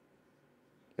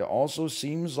it also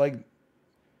seems like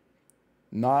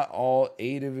not all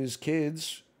 8 of his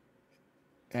kids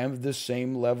have the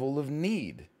same level of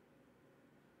need.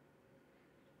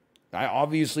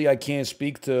 I can't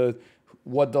speak to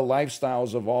what the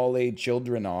lifestyles of all 8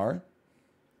 children are,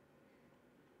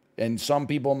 and some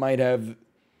people might have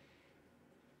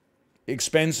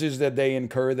expenses that they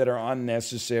incur that are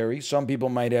unnecessary. Some people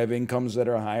might have incomes that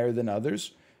are higher than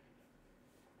others.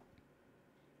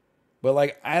 But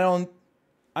like, I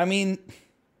mean,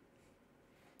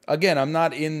 again, I'm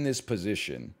not in this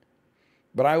position,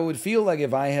 but I would feel like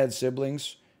if I had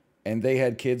siblings and they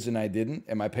had kids and I didn't,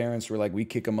 and my parents were like, we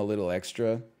kick them a little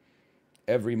extra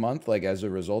every month, like as a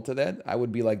result of that, I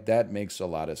would be like, that makes a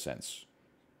lot of sense.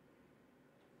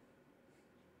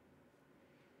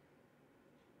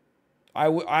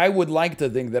 I would like to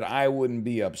think that I wouldn't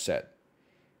be upset.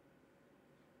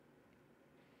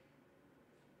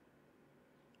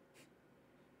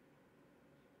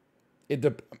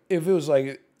 If it was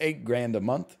like $8,000 a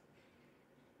month,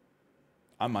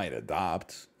 I might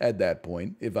adopt at that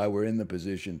point if I were in the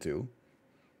position to.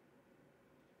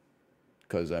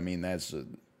 Because, I mean,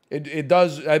 it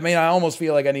does. I mean, I almost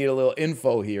feel like I need a little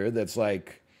info here that's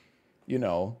like, you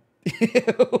know,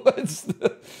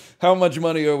 how much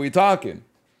money are we talking?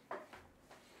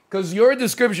 Because your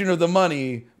description of the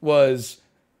money was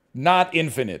not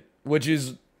infinite, which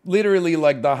is literally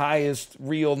like the highest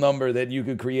real number that you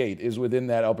could create is within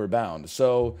that upper bound.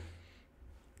 So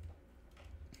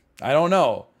I don't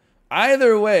know.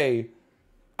 Either way,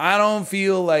 I don't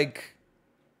feel like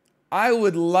I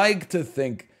would like to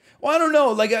think. Well, I don't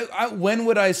know. Like, when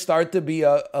would I start to be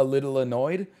a little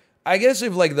annoyed? I guess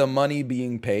if like the money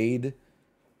being paid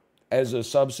as a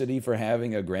subsidy for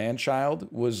having a grandchild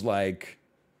was like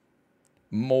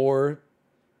more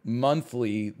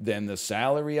monthly than the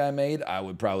salary I made, I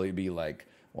would probably be like,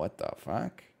 what the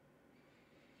fuck?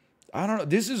 I don't know.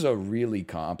 This is a really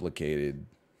complicated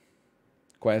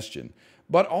question.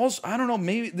 But also, I don't know,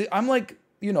 maybe I'm like,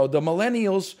 you know, the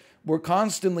millennials were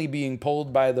constantly being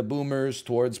pulled by the boomers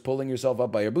towards pulling yourself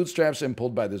up by your bootstraps and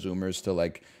pulled by the zoomers to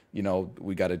like, you know,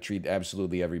 we got to treat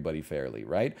absolutely everybody fairly,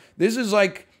 right? This is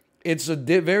like, it's a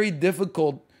very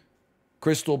difficult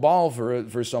crystal ball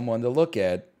for someone to look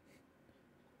at.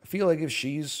 I feel like if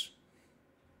she's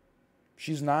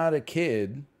not a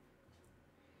kid,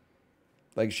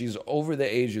 like she's over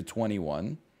the age of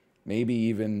 21, maybe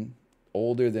even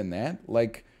older than that,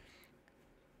 like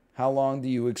how long do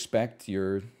you expect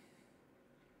your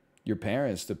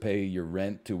parents to pay your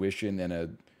rent, tuition, and a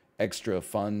extra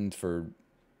fund for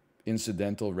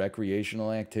incidental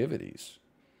recreational activities?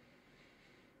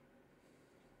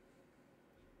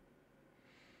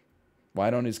 Why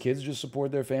don't his kids just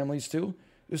support their families too?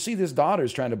 You see, this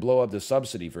daughter's trying to blow up the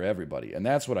subsidy for everybody, and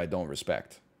that's what I don't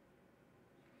respect.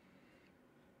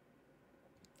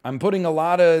 I'm putting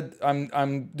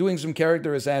I'm doing some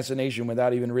character assassination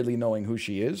without even really knowing who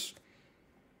she is.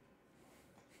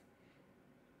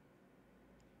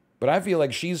 But I feel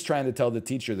like she's trying to tell the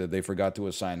teacher that they forgot to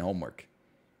assign homework.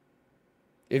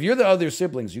 If you're the other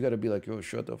siblings, you got to be like, yo,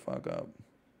 shut the fuck up.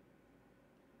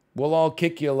 We'll all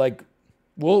kick you like,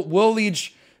 we'll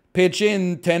each pitch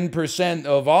in 10%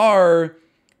 of our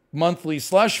monthly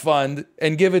slush fund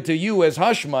and give it to you as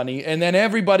hush money, and then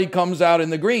everybody comes out in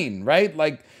the green, right?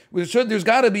 Like, there's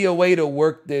got to be a way to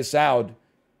work this out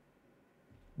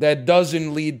that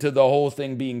doesn't lead to the whole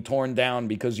thing being torn down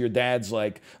because your dad's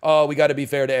like, oh, we got to be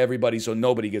fair to everybody so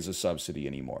nobody gets a subsidy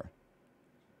anymore.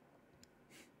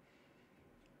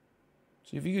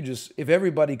 So if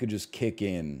everybody could just kick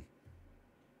in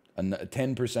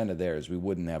 10% of theirs, we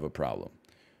wouldn't have a problem.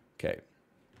 Okay.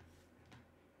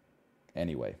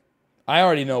 Anyway, I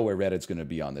already know where Reddit's going to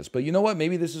be on this, but you know what?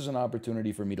 Maybe this is an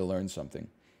opportunity for me to learn something.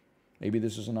 Maybe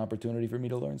this is an opportunity for me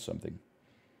to learn something.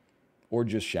 Or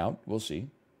just shout. We'll see.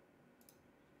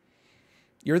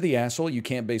 You're the asshole. You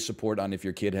can't base support on if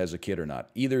your kid has a kid or not.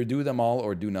 Either do them all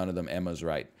or do none of them. Emma's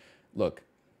right. Look,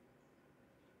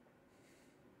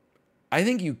 I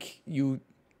think you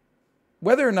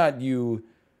whether or not you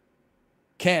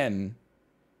can,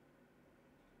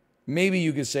 maybe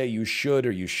you could say you should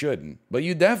or you shouldn't, but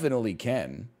you definitely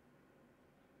can.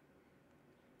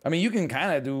 I mean, you can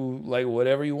kind of do like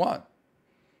whatever you want.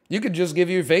 You could just give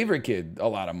your favorite kid a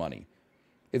lot of money.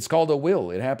 It's called a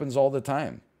will. It happens all the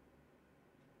time.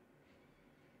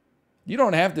 You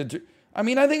don't have to. I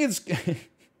mean, I think it's.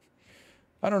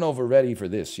 I don't know if we're ready for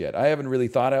this yet. I haven't really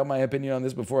thought out my opinion on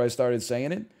this before I started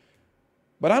saying it.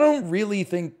 But I don't really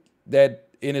think that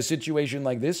in a situation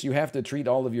like this, you have to treat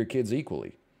all of your kids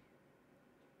equally.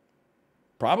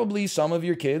 Probably some of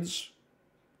your kids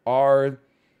are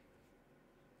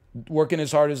working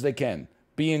as hard as they can,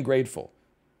 being grateful,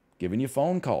 giving you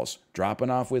phone calls, dropping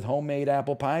off with homemade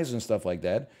apple pies and stuff like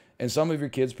that. And some of your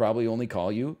kids probably only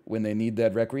call you when they need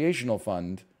that recreational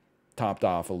fund topped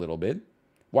off a little bit.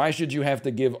 Why should you have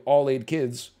to give all 8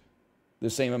 kids the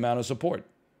same amount of support?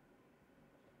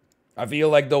 I feel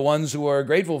like the ones who are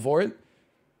grateful for it,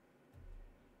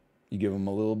 you give them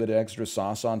a little bit of extra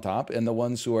sauce on top. And the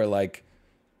ones who are like,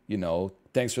 you know,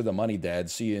 thanks for the money, Dad,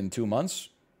 see you in 2 months,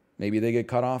 maybe they get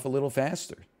cut off a little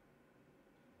faster.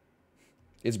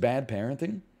 It's bad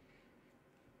parenting.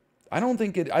 I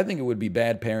think it would be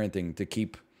bad parenting to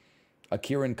keep a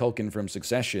Kieran Culkin from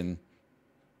Succession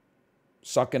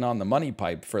sucking on the money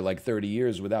pipe for like 30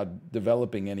 years without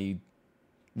developing any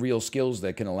real skills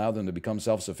that can allow them to become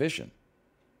self-sufficient.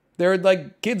 They're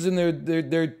like kids and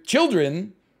they're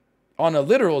children on a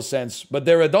literal sense, but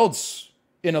they're adults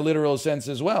in a literal sense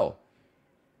as well.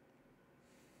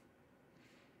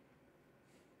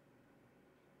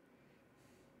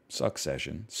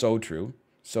 Succession. So true.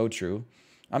 So true.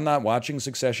 I'm not watching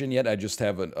Succession yet. I just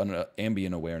have an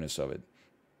ambient awareness of it.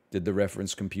 Did the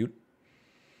reference compute?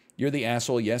 You're the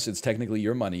asshole. Yes, it's technically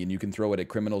your money, and you can throw it at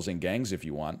criminals and gangs if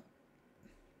you want.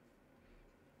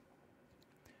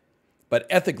 But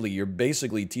ethically, you're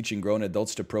basically teaching grown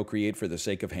adults to procreate for the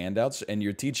sake of handouts, and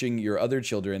you're teaching your other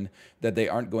children that they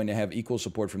aren't going to have equal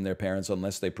support from their parents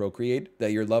unless they procreate,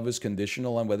 that your love is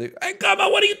conditional on whether... Hey, come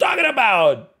on, what are you talking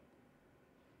about?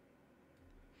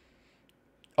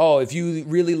 Oh, if you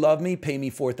really love me, pay me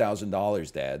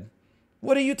 $4,000, Dad.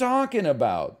 What are you talking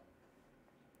about?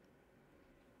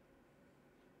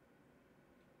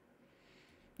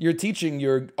 You're teaching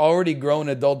your already grown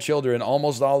adult children,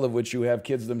 almost all of which you have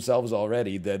kids themselves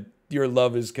already, that your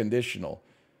love is conditional.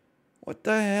 What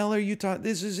the hell are you talking?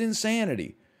 This is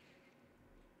insanity.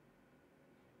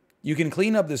 You can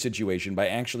clean up the situation by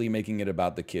actually making it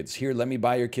about the kids. Here, let me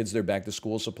buy your kids their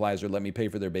back-to-school supplies, or let me pay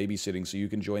for their babysitting so you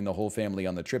can join the whole family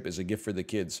on the trip as a gift for the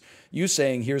kids. You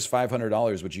saying, here's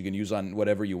 $500, which you can use on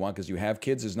whatever you want because you have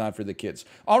kids, is not for the kids.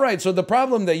 All right, so the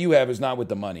problem that you have is not with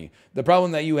the money. The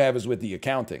problem that you have is with the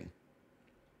accounting.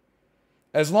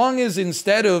 As long as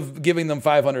instead of giving them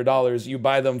 $500, you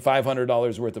buy them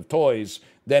 $500 worth of toys,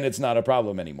 then it's not a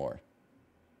problem anymore.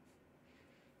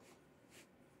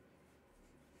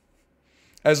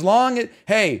 As long as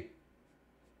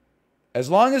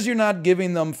you're not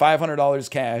giving them $500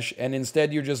 cash and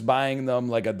instead you're just buying them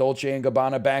like a Dolce &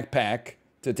 Gabbana backpack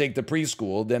to take to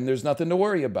preschool, then there's nothing to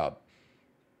worry about.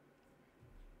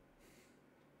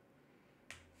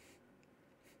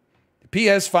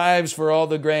 PS5s for all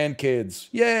the grandkids.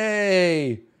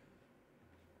 Yay!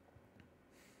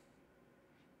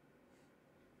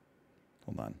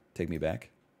 Hold on. Take me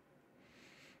back.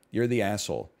 You're the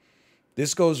asshole.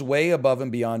 This goes way above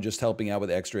and beyond just helping out with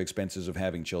extra expenses of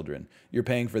having children. You're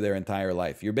paying for their entire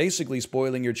life. You're basically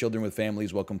spoiling your children with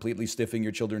families while completely stiffing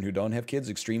your children who don't have kids.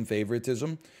 Extreme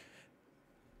favoritism.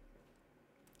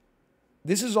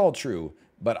 This is all true,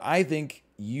 but I think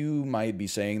you might be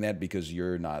saying that because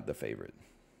you're not the favorite.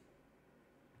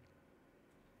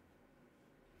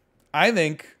 I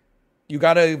think you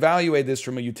got to evaluate this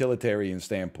from a utilitarian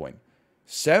standpoint.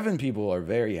 7 people are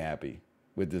very happy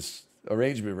with this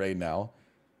arrangement right now.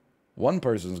 One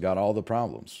person's got all the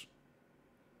problems.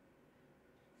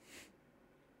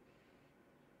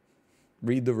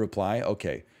 Read the reply.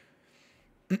 Okay.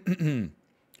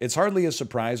 It's hardly a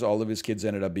surprise all of his kids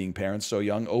ended up being parents so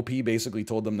young. OP basically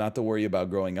told them not to worry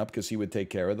about growing up because he would take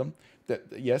care of them.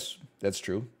 Yes, that's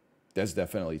true. That's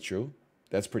definitely true.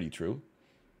 That's pretty true.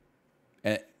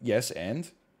 And yes,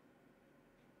 and...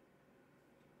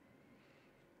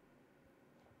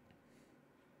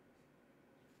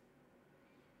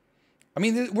 I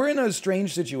mean, we're in a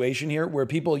strange situation here where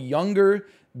people younger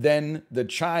than the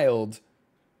child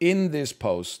in this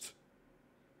post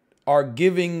are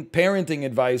giving parenting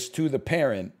advice to the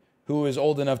parent who is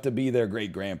old enough to be their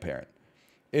great-grandparent.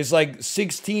 It's like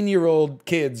 16-year-old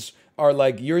kids are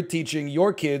like, you're teaching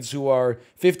your kids who are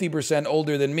 50%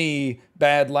 older than me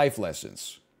bad life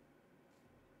lessons.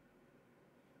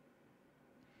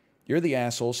 You're the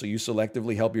asshole, so you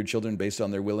selectively help your children based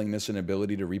on their willingness and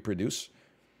ability to reproduce.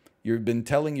 You've been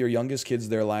telling your youngest kids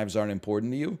their lives aren't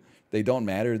important to you. They don't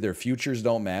matter. Their futures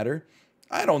don't matter.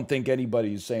 I don't think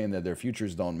anybody's saying that their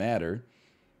futures don't matter.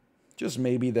 Just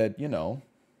maybe that, you know,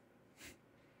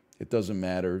 it doesn't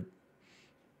matter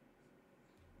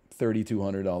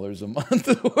 $3,200 a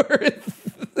month worth.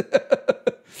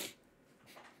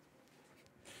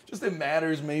 Just it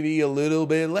matters maybe a little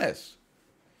bit less.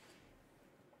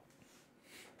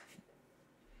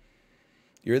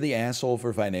 You're the asshole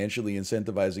for financially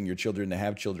incentivizing your children to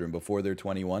have children before they're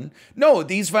 21. No, at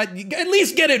least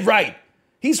get it right.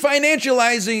 He's financially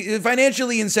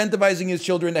incentivizing his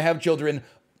children to have children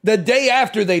the day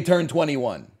after they turn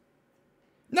 21.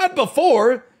 Not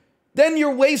before. Then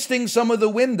you're wasting some of the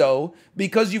window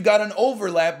because you've got an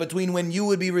overlap between when you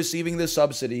would be receiving the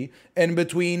subsidy and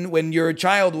between when your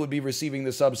child would be receiving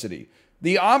the subsidy.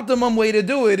 The optimum way to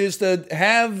do it is to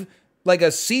have like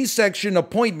a C-section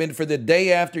appointment for the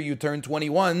day after you turn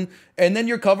 21, and then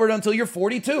you're covered until you're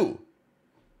 42.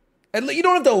 And you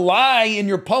don't have to lie in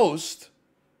your post.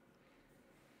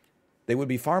 They would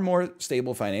be far more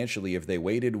stable financially if they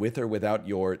waited with or without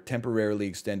your temporarily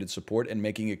extended support, and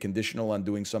making it conditional on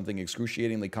doing something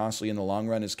excruciatingly costly in the long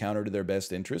run is counter to their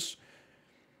best interests.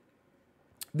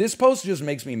 This post just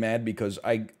makes me mad because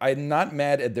I'm not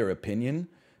mad at their opinion.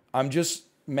 I'm just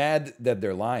mad that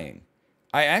they're lying.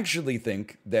 I actually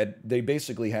think that they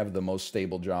basically have the most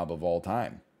stable job of all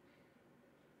time.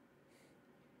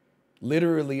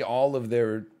 Literally all of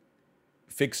their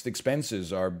fixed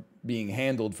expenses are being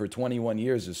handled for 21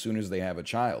 years as soon as they have a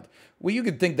child. Well, you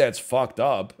could think that's fucked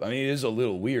up. I mean, it is a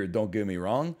little weird, don't get me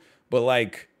wrong. But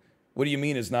like, what do you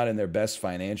mean it's not in their best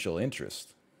financial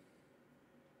interest?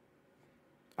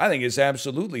 I think it's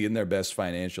absolutely in their best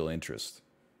financial interest.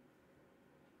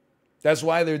 That's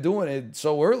why they're doing it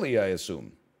so early, I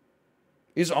assume.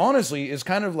 Is honestly, it's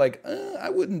kind of like, I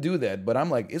wouldn't do that, but I'm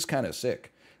like, it's kind of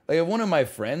sick. Like, if one of my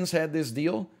friends had this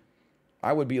deal,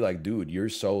 I would be like, dude, you're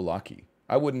so lucky.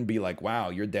 I wouldn't be like, wow,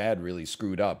 your dad really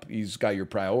screwed up. He's got your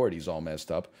priorities all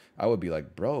messed up. I would be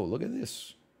like, bro, look at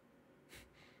this.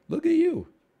 Look at you.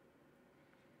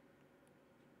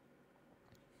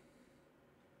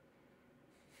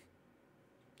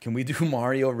 Can we do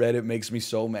Mario Red? It makes me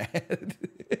so mad.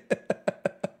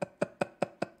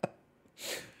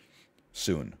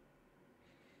 Soon.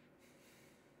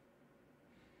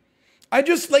 I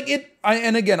just like it.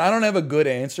 And again, I don't have a good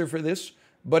answer for this,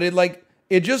 but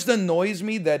it just annoys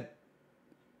me that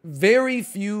very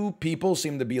few people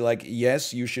seem to be like,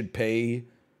 yes, you should pay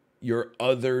your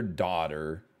other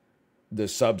daughter the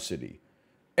subsidy.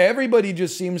 Everybody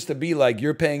just seems to be like,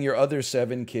 you're paying your other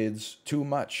 7 kids too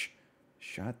much.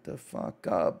 Shut the fuck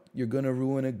up. You're going to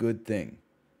ruin a good thing.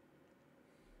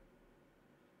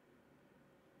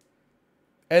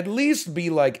 At least be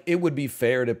like, it would be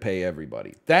fair to pay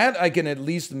everybody. That I can at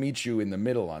least meet you in the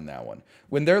middle on that one.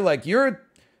 When they're like,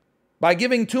 by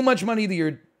giving too much money to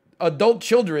your adult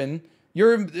children,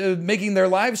 you're making their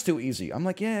lives too easy. I'm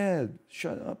like, yeah,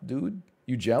 shut up, dude.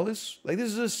 You jealous? Like,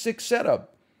 this is a sick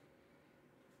setup.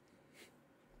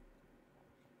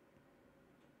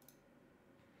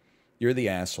 You're the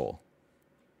asshole.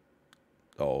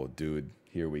 Oh, dude,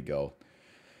 here we go.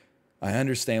 I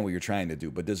understand what you're trying to do,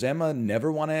 but does Emma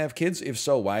never want to have kids? If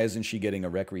so, why isn't she getting a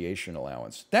recreation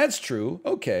allowance? That's true.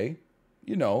 Okay.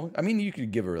 You know, I mean, you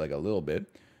could give her like a little bit.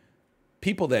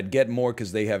 People that get more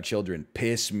because they have children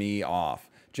piss me off.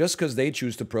 Just because they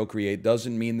choose to procreate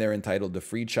doesn't mean they're entitled to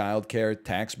free childcare,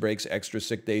 tax breaks, extra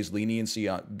sick days, leniency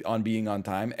on being on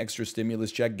time, extra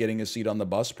stimulus check, getting a seat on the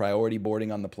bus, priority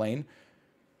boarding on the plane.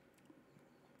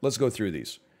 Let's go through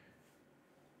these.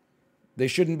 They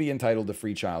shouldn't be entitled to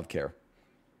free childcare.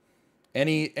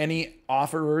 Any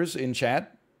offerers in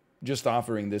chat, just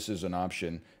offering this as an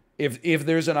option. If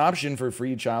there's an option for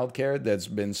free childcare that's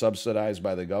been subsidized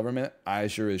by the government, I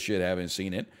sure as shit haven't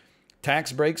seen it.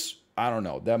 Tax breaks, I don't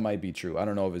know. That might be true. I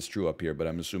don't know if it's true up here, but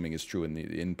I'm assuming it's true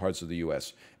in parts of the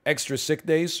U.S. Extra sick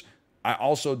days, I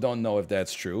also don't know if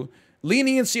that's true.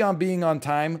 Leniency on being on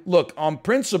time. Look, on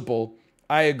principle,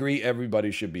 I agree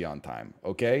everybody should be on time,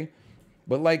 okay?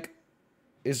 But like,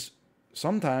 is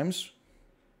sometimes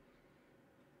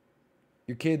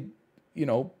your kid, you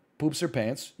know, poops her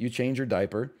pants, you change her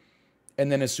diaper,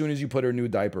 and then as soon as you put her new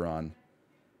diaper on,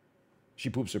 she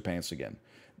poops her pants again.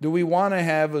 Do we want to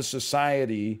have a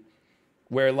society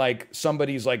where like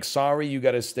somebody's like, sorry, you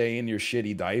got to stay in your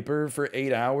shitty diaper for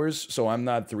 8 hours so I'm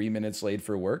not 3 minutes late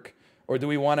for work? Or do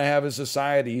we want to have a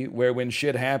society where when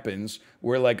shit happens,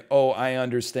 we're like, oh, I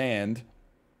understand.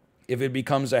 If it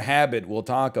becomes a habit, we'll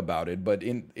talk about it. But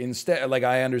instead, like,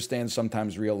 I understand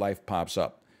sometimes real life pops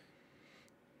up.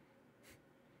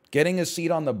 Getting a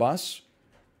seat on the bus?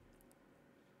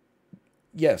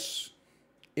 Yes.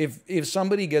 If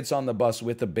somebody gets on the bus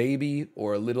with a baby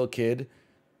or a little kid,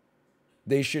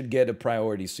 they should get a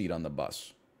priority seat on the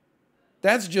bus.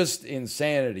 That's just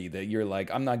insanity that you're like,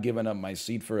 I'm not giving up my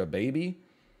seat for a baby.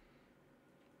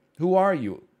 Who are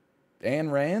you? Ayn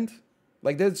Rand?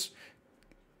 Like, that's...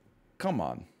 Come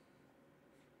on.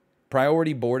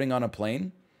 Priority boarding on a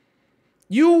plane?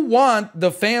 You want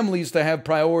the families to have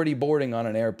priority boarding on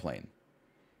an airplane.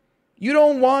 You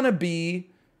don't want to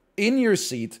be in your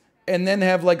seat and then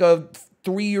have like a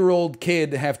 3-year-old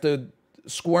kid have to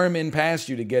squirm in past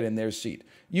you to get in their seat.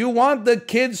 You want the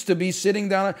kids to be sitting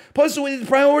down. Plus, with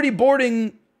priority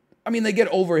boarding, I mean, they get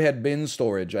overhead bin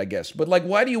storage, I guess. But like,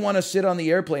 why do you want to sit on the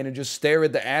airplane and just stare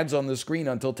at the ads on the screen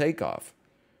until takeoff?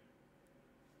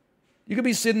 You could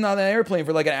be sitting on an airplane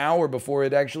for like an hour before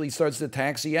it actually starts to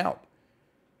taxi out.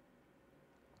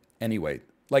 Anyway,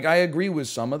 like I agree with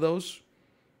some of those.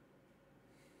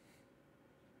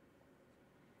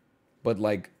 But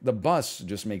like the bus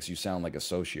just makes you sound like a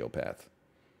sociopath.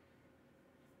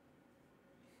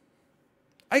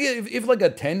 I get if like a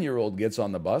 10-year-old gets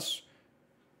on the bus,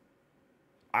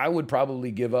 I would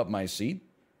probably give up my seat.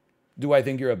 Do I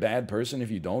think you're a bad person if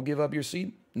you don't give up your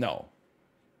seat? No.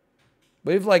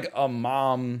 But if like a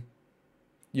mom,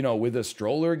 you know, with a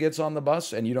stroller gets on the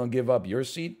bus and you don't give up your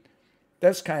seat,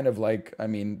 that's kind of like, I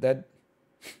mean, that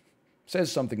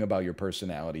says something about your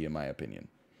personality, in my opinion.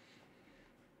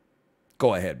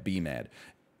 Go ahead, be mad.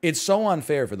 It's so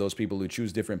unfair for those people who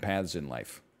choose different paths in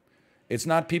life. It's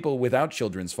not people without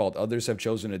children's fault. Others have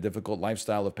chosen a difficult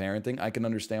lifestyle of parenting. I can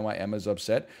understand why Emma's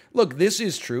upset. Look, this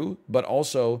is true, but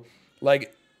also,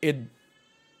 like,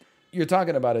 you're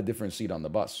talking about a different seat on the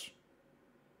bus.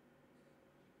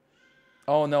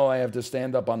 Oh, no, I have to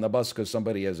stand up on the bus because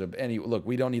somebody has look,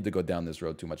 we don't need to go down this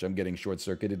road too much. I'm getting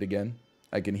short-circuited again.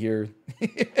 I can hear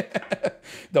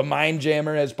the mind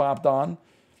jammer has popped on.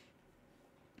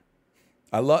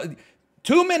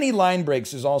 Too many line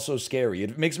breaks is also scary.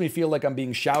 It makes me feel like I'm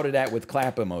being shouted at with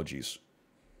clap emojis.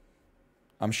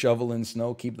 I'm shoveling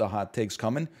snow. Keep the hot takes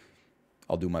coming.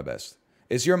 I'll do my best.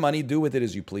 It's your money. Do with it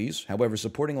as you please. However,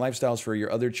 supporting lifestyles for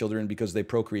your other children because they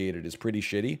procreated is pretty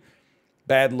shitty.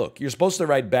 Bad look. You're supposed to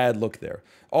write bad look there.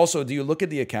 Also, do you look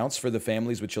at the accounts for the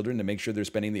families with children to make sure they're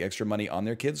spending the extra money on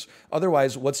their kids?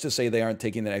 Otherwise, what's to say they aren't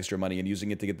taking that extra money and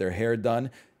using it to get their hair done?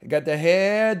 Got the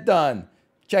hair done.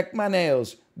 Check my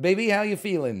nails. Baby, how you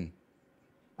feeling?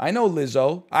 I know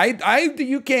Lizzo.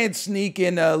 You can't sneak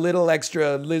in a little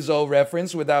extra Lizzo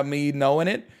reference without me knowing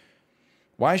it.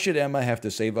 Why should Emma have to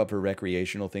save up her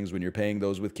recreational things when you're paying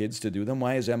those with kids to do them?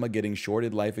 Why is Emma getting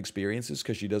shorted life experiences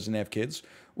because she doesn't have kids?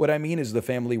 What I mean is the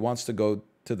family wants to go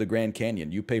to the Grand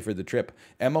Canyon. You pay for the trip.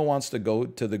 Emma wants to go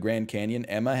to the Grand Canyon.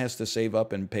 Emma has to save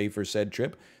up and pay for said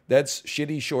trip. That's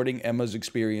shitty shorting Emma's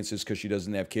experiences because she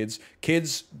doesn't have kids.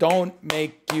 Kids don't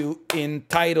make you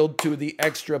entitled to the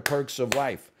extra perks of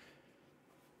life.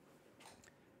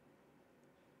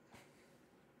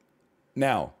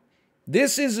 Now,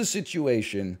 this is a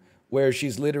situation where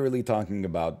she's literally talking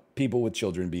about people with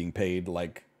children being paid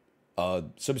like a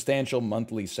substantial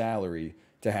monthly salary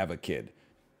to have a kid.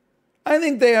 I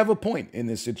think they have a point in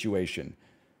this situation.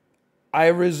 I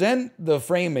resent the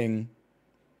framing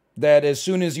that as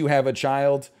soon as you have a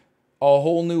child, a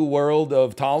whole new world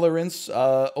of tolerance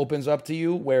opens up to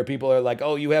you where people are like,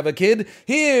 oh, you have a kid?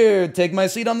 Here, take my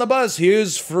seat on the bus.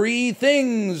 Here's free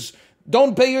things.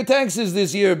 Don't pay your taxes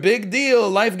this year. Big deal.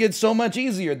 Life gets so much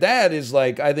easier. That is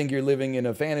like, I think you're living in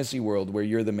a fantasy world where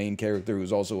you're the main character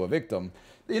who's also a victim.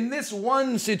 In this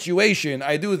one situation,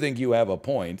 I do think you have a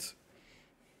point.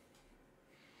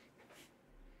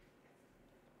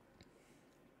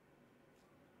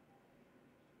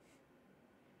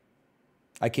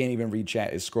 I can't even read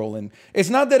chat. It's scrolling.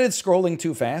 It's not that it's scrolling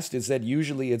too fast. It's that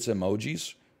usually it's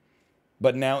emojis.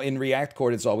 But now in React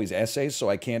Court, it's always essays, so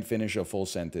I can't finish a full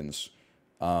sentence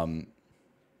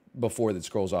before that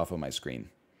scrolls off of my screen.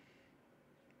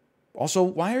 Also,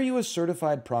 why are you a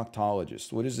certified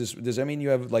proctologist? What is this? Does that mean you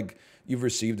have, like, you've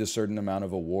received a certain amount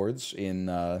of awards in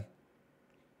the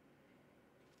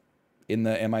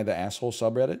Am I the Asshole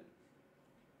subreddit?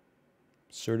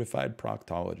 Certified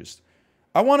proctologist.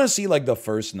 I want to see, like, the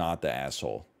first not the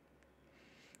asshole.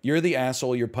 You're the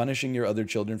asshole. You're punishing your other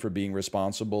children for being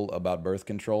responsible about birth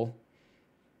control.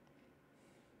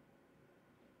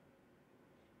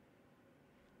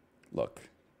 Look,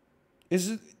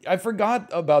 I forgot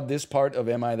about this part of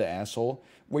Am I the Asshole,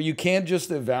 where you can't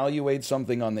just evaluate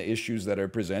something on the issues that are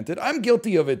presented. I'm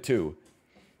guilty of it too.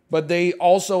 But they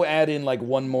also add in, like,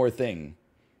 one more thing.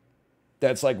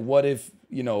 That's like, what if,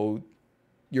 you know,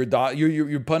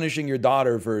 you're punishing your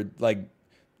daughter for, like,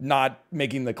 not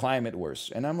making the climate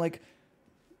worse. And I'm like,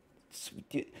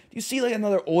 do you see, like,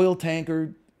 another oil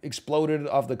tanker exploded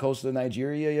off the coast of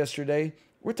Nigeria yesterday?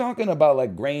 We're talking about,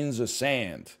 like, grains of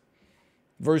sand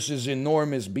versus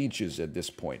enormous beaches at this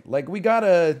point. Like, we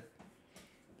don't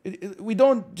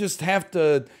just have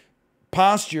to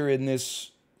posture in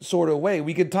this sort of way.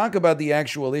 We could talk about the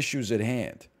actual issues at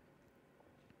hand.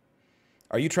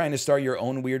 Are you trying to start your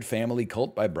own weird family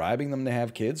cult by bribing them to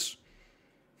have kids?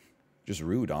 Just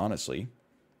rude, honestly.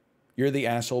 You're the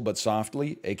asshole, but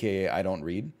softly, aka I don't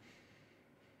read.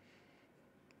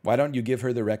 Why don't you give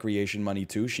her the recreation money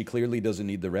too? She clearly doesn't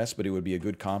need the rest, but it would be a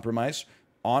good compromise.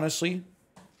 Honestly,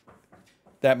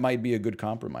 that might be a good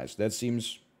compromise. That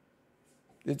seems...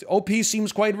 OP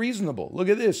seems quite reasonable. Look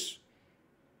at this.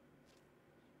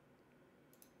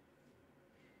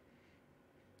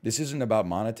 This isn't about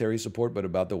monetary support, but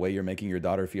about the way you're making your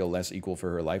daughter feel less equal for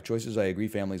her life choices. I agree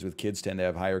families with kids tend to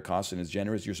have higher costs and it's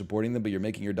generous. You're supporting them, but you're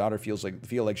making your daughter feel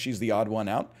like she's the odd one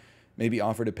out. Maybe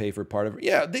offer to pay for part of it.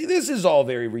 Yeah, this is all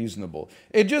very reasonable.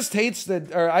 It just hates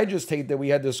that, or I just hate that we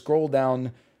had to scroll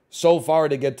down so far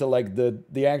to get to, like,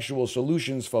 the actual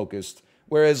solutions focused.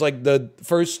 Whereas, like, the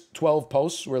first 12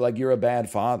 posts were like, you're a bad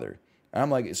father. And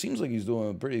I'm like, it seems like he's doing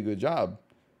a pretty good job.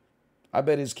 I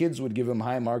bet his kids would give him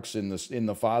high marks in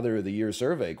the Father of the Year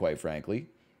survey, quite frankly.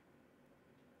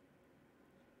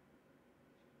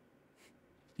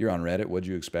 You're on Reddit. What'd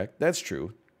you expect? That's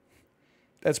true.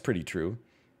 That's pretty true.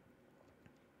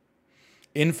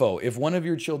 Info. If one of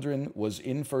your children was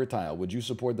infertile, would you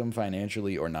support them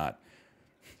financially or not?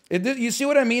 You see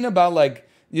what I mean about, like,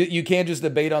 you can't just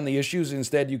debate on the issues.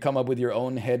 Instead, you come up with your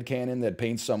own headcanon that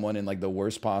paints someone in, like, the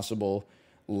worst possible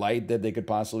light that they could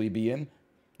possibly be in.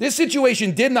 This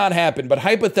situation did not happen, but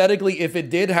hypothetically, if it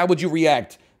did, how would you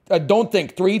react? Don't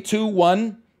think. 3, 2,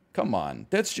 1. Come on.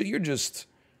 You're just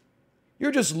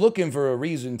looking for a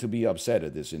reason to be upset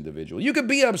at this individual. You could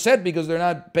be upset because they're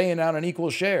not paying out an equal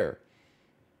share.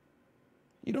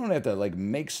 You don't have to, like,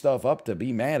 make stuff up to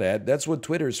be mad at. That's what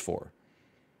Twitter's for.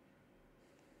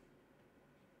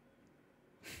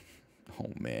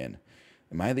 Oh, man.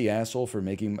 Am I the asshole for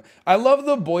making... I love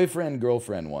the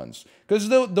boyfriend-girlfriend ones. Because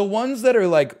the ones that are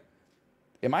like,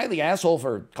 am I the asshole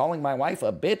for calling my wife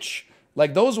a bitch?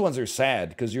 Like, those ones are sad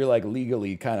because you're, like,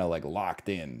 legally kind of, like, locked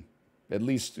in. At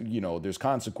least, you know, there's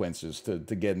consequences to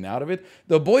getting out of it.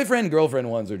 The boyfriend-girlfriend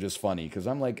ones are just funny because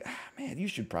I'm like, man, you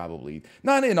should probably...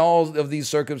 Not in all of these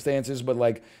circumstances, but,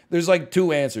 like, there's, like,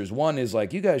 2 answers. One is,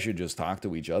 like, you guys should just talk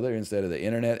to each other instead of the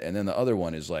internet. And then the other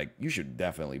one is, like, you should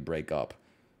definitely break up.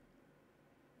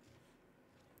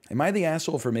 Am I the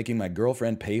asshole for making my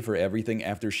girlfriend pay for everything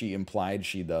after she implied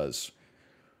she does?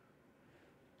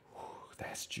 Whew,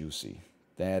 that's juicy.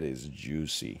 That is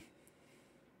juicy.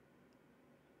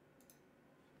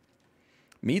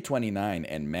 Me, 29,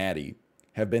 and Maddie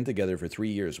have been together for 3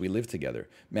 years. We live together.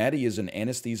 Maddie is an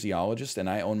anesthesiologist, and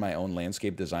I own my own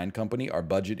landscape design company. Our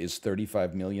budget is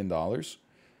 $35 million.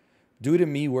 Due to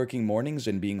me working mornings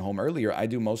and being home earlier, I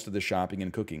do most of the shopping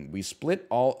and cooking. We split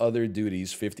all other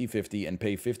duties 50-50 and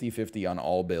pay 50-50 on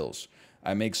all bills.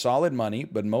 I make solid money,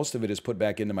 but most of it is put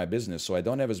back into my business, so I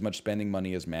don't have as much spending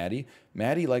money as Maddie.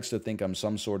 Maddie likes to think I'm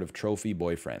some sort of trophy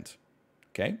boyfriend.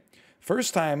 Okay?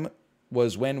 First time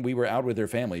was when we were out with her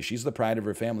family. She's the pride of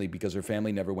her family because her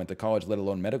family never went to college, let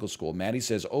alone medical school. Maddie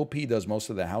says OP does most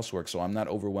of the housework, so I'm not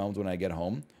overwhelmed when I get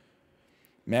home.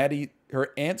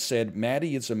 Her aunt said,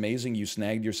 Maddie, it's amazing you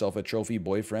snagged yourself a trophy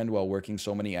boyfriend while working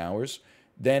so many hours.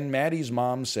 Then Maddie's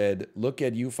mom said, look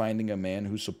at you finding a man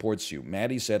who supports you.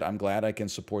 Maddie said, I'm glad I can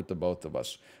support the both of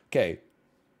us. Okay.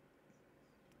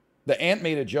 The aunt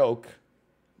made a joke.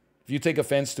 If you take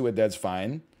offense to it, that's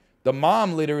fine. The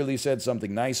mom literally said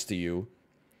something nice to you.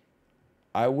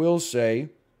 I will say,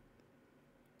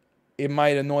 it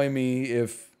might annoy me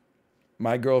if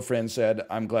my girlfriend said,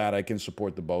 I'm glad I can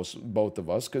support the both of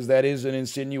us, because that is an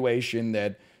insinuation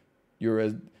that you're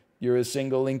a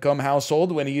single income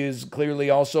household when he is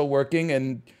clearly also working.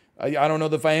 And I don't know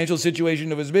the financial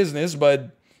situation of his business,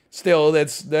 but still,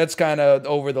 that's kind of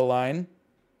over the line.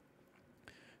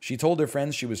 She told her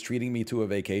friends she was treating me to a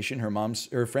vacation.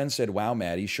 Her friend said, wow,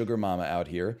 Maddie, sugar mama out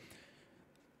here.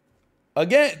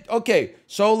 Again, okay,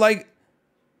 so like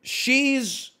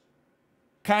she's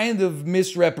kind of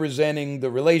misrepresenting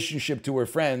the relationship to her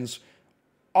friends.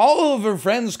 All of her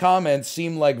friends' comments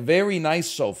seem like very nice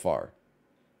so far.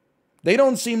 They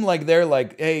don't seem like they're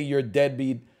like, hey, your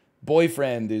deadbeat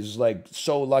boyfriend is like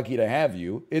so lucky to have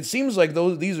you. It seems like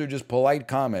these are just polite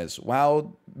comments.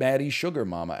 Wow, Maddie, sugar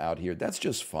mama out here. That's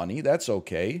just funny. That's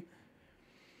okay.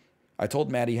 I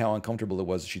told Maddie how uncomfortable it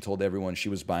was. She told everyone she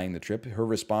was buying the trip. Her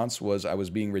response was, I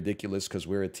was being ridiculous because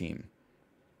we're a team.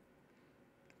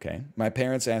 Okay. My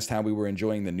parents asked how we were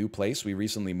enjoying the new place. We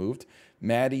recently moved.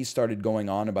 Maddie started going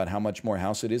on about how much more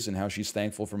house it is and how she's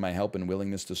thankful for my help and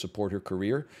willingness to support her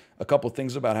career. A couple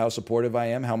things about how supportive I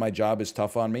am, how my job is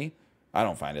tough on me. I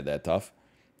don't find it that tough.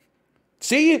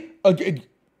 See?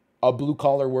 A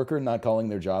blue-collar worker not calling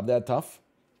their job that tough?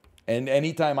 And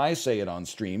anytime I say it on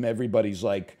stream, everybody's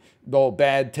like, oh,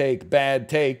 bad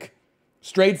take.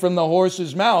 Straight from the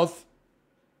horse's mouth.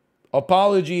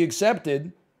 Apology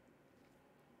accepted.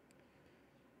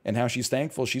 And how she's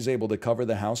thankful she's able to cover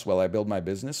the house while I build my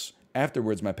business.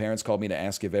 Afterwards, my parents called me to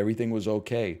ask if everything was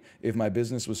okay, if my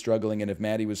business was struggling, and if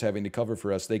Maddie was having to cover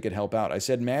for us, they could help out. I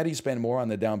said Maddie spent more on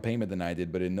the down payment than I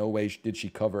did, but in no way did she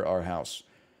cover our house.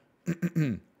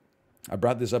 I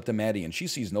brought this up to Maddie, and she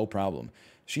sees no problem.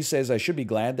 She says I should be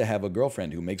glad to have a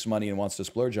girlfriend who makes money and wants to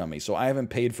splurge on me, so I haven't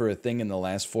paid for a thing in the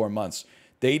last 4 months.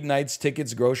 Date nights,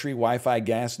 tickets, grocery, Wi-Fi,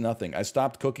 gas, nothing. I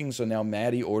stopped cooking, so now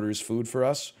Maddie orders food for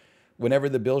us. Whenever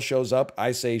the bill shows up,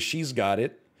 I say she's got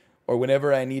it. Or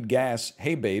whenever I need gas,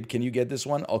 hey babe, can you get this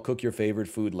one? I'll cook your favorite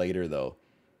food later though.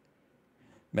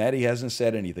 Maddie hasn't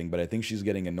said anything, but I think she's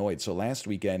getting annoyed. So last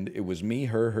weekend, it was me,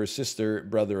 her sister,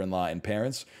 brother-in-law, and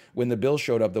parents. When the bill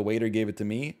showed up, the waiter gave it to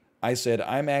me. I said,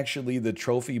 I'm actually the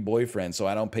trophy boyfriend, so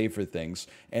I don't pay for things,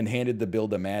 and handed the bill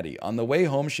to Maddie. On the way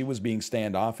home, she was being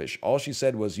standoffish. All she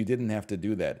said was, you didn't have to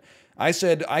do that. I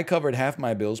said, I covered half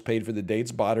my bills, paid for the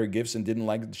dates, bought her gifts, and didn't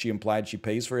like that she implied she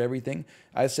pays for everything.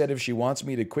 I said, if she wants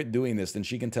me to quit doing this, then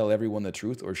she can tell everyone the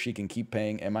truth, or she can keep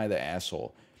paying. Am I the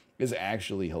asshole? Is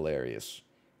actually hilarious.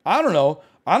 I don't know.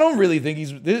 I don't really think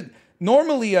he's...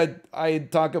 Normally, I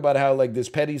talk about how, like, this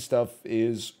petty stuff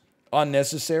is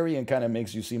unnecessary and kind of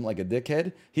makes you seem like a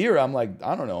dickhead. Here, I'm like,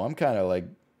 I don't know. I'm kind of like,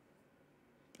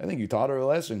 I think you taught her a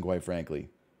lesson, quite frankly.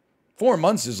 4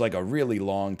 months is like a really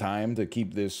long time to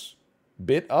keep this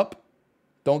bit up.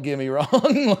 Don't get me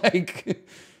wrong. Like,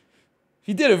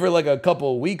 he did it for like a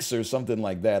couple weeks or something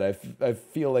like that. I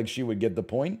feel like she would get the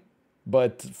point.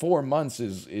 But 4 months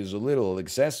is a little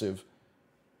excessive.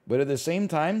 But at the same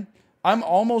time, I'm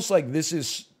almost like, this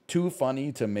is too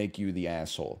funny to make you the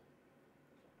asshole.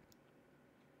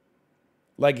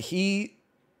 Like, he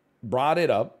brought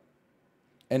it up,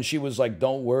 and she was like,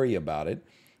 don't worry about it.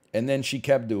 And then she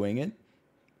kept doing it.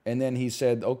 And then he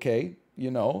said, okay, you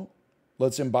know,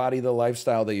 let's embody the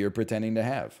lifestyle that you're pretending to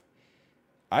have.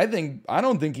 I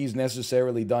don't think he's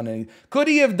necessarily done any. Could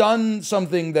he have done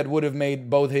something that would have made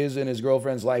both his and his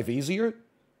girlfriend's life easier?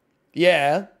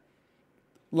 Yeah.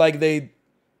 Like, they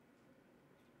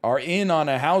are in on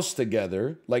a house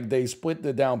together. Like, they split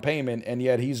the down payment, and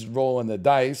yet he's rolling the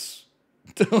dice.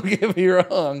 Don't get me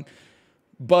wrong.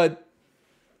 But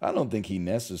I don't think he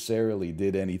necessarily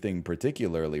did anything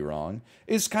particularly wrong.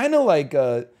 It's kind of like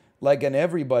an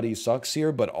everybody sucks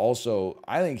here, but also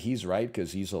I think he's right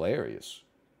because he's hilarious.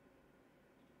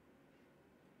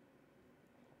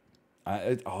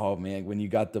 Oh, man, when you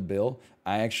got the bill,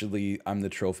 I'm the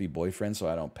trophy boyfriend, so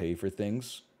I don't pay for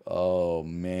things. Oh,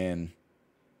 man.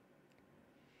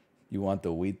 You want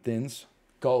the wheat thins?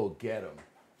 Go get them.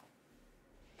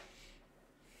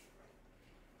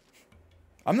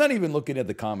 I'm not even looking at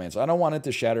the comments. I don't want it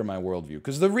to shatter my worldview.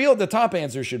 Because the top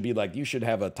answer should be like, you should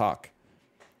have a talk.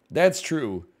 That's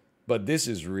true. But this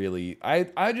is really,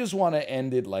 I just want to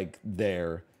end it like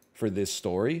there for this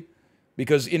story.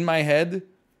 Because in my head,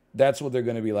 that's what they're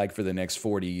going to be like for the next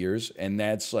 40 years. And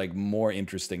that's like more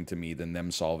interesting to me than them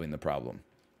solving the problem.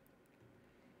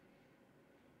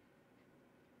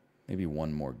 Maybe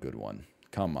one more good one.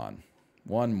 Come on.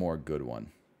 One more good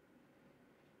one.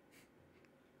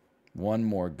 One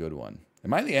more good one.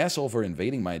 Am I the asshole for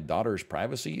invading my daughter's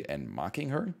privacy and mocking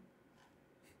her?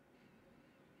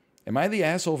 Am I the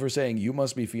asshole for saying, you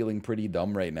must be feeling pretty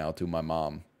dumb right now to my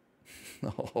mom?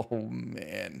 Oh,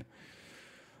 man.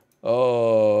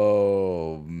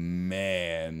 Oh,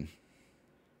 man.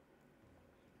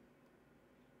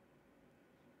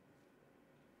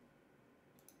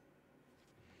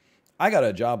 I got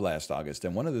a job last August,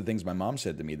 and one of the things my mom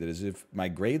said to me that is if my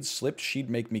grades slipped, she'd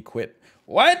make me quit.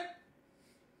 What?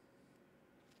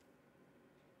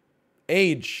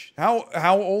 Age.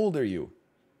 How old are you?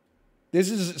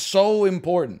 This is so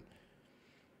important.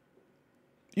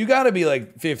 You got to be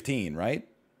like 15, right?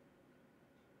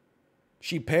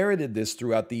 She parroted this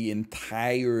throughout the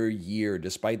entire year,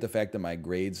 despite the fact that my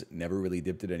grades never really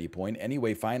dipped at any point.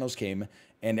 Anyway, finals came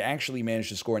and actually managed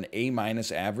to score an A-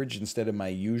 average instead of my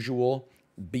usual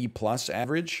B+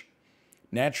 average.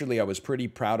 Naturally, I was pretty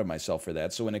proud of myself for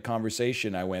that. So in a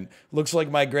conversation, I went, looks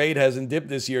like my grade hasn't dipped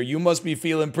this year. You must be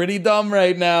feeling pretty dumb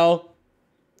right now.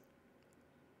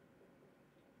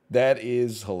 That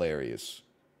is hilarious.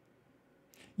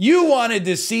 You wanted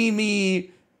to see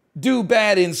me do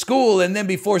bad in school and then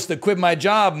be forced to quit my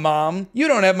job, Mom. You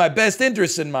don't have my best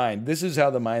interests in mind. This is how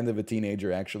the mind of a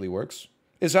teenager actually works.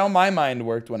 It's how my mind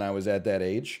worked when I was at that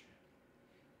age.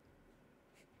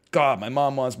 God, my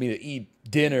mom wants me to eat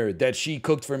dinner that she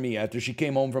cooked for me after she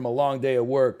came home from a long day of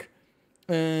work.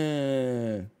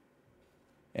 Anyway,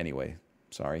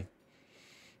 sorry.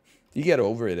 You get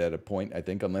over it at a point, I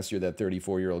think, unless you're that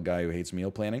 34-year-old guy who hates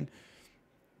meal planning.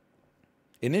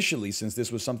 Initially, since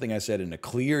this was something I said in a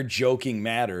clear, joking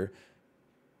manner,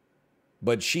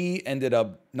 but she ended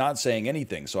up not saying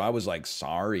anything, so I was like,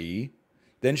 sorry.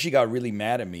 Then she got really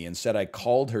mad at me and said I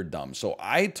called her dumb. So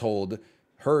I told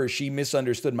her she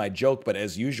misunderstood my joke, but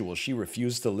as usual, she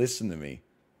refused to listen to me.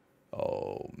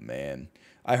 Oh, man.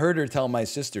 I heard her tell my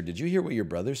sister, did you hear what your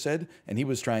brother said? And he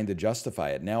was trying to justify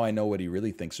it. Now I know what he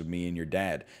really thinks of me and your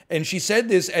dad. And she said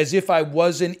this as if I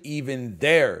wasn't even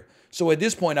there. So at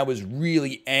this point, I was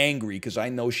really angry because I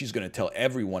know she's going to tell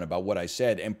everyone about what I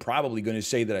said and probably going to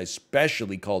say that I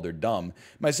especially called her dumb.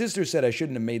 My sister said I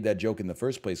shouldn't have made that joke in the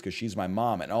first place because she's my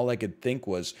mom. And all I could think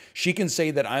was she can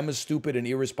say that I'm a stupid and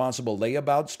irresponsible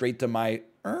layabout straight to my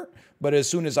But as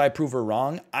soon as I prove her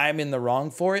wrong, I'm in the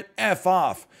wrong for it. F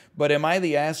off. But am I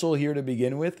the asshole here to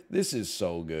begin with? This is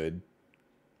so good.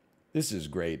 This is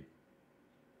great.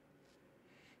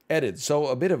 Edit. So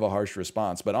a bit of a harsh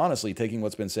response, but honestly, taking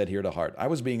what's been said here to heart. I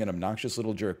was being an obnoxious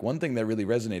little jerk. One thing that really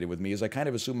resonated with me is I kind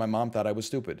of assumed my mom thought I was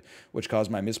stupid, which caused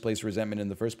my misplaced resentment in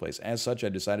the first place. As such, I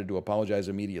decided to apologize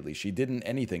immediately. She didn't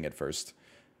anything at first.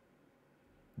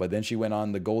 But then she went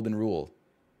on the golden rule,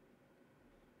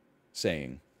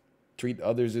 saying, treat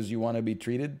others as you want to be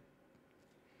treated.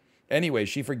 Anyway,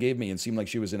 she forgave me and seemed like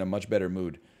she was in a much better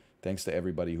mood. Thanks to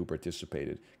everybody who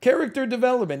participated. Character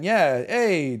development. Yeah.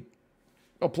 Hey.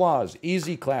 Applause.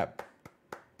 Easy clap.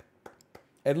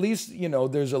 At least, you know,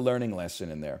 there's a learning lesson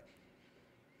in there.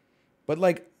 But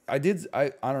like, I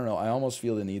don't know. I almost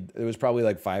feel the need. It was probably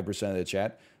like 5% of the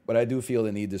chat. But I do feel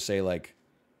the need to say like,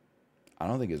 I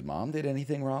don't think his mom did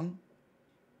anything wrong.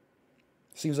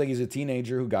 Seems like he's a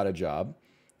teenager who got a job.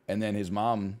 And then his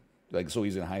mom, like, so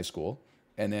he's in high school.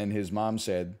 And then his mom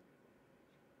said,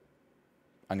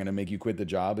 I'm going to make you quit the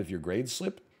job if your grades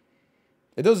slip.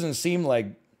 It doesn't seem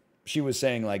like she was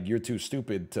saying, like, you're too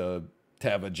stupid to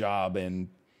have a job and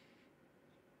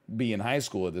be in high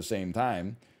school at the same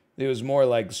time. It was more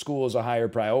like school is a higher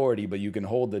priority, but you can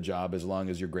hold the job as long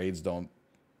as your grades don't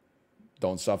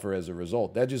suffer as a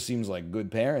result. That just seems like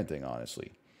good parenting,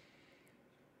 honestly.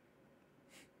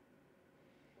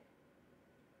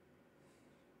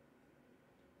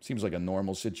 Seems like a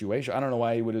normal situation. I don't know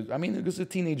why he would have... I mean, because the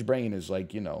teenage brain is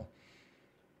like, you know,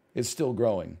 it's still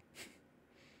growing.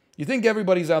 You think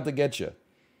everybody's out to get you.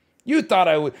 You thought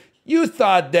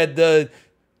that the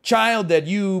child that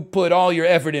you put all your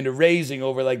effort into raising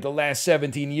over like the last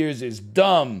 17 years is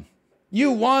dumb.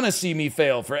 You want to see me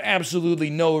fail for absolutely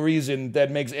no reason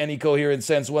that makes any coherent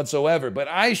sense whatsoever. But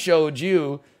I showed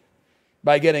you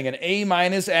by getting an A-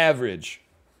 average.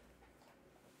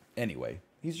 Anyway,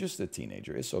 he's just a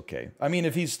teenager. It's okay. I mean,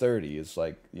 if he's 30, it's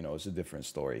like, you know, it's a different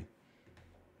story.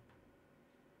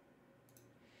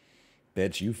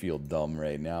 Bet you feel dumb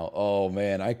right now. Oh,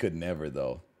 man, I could never,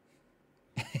 though.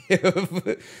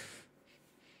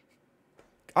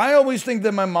 I always think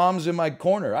that my mom's in my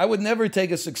corner. I would never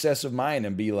take a success of mine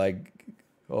and be like,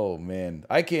 oh, man.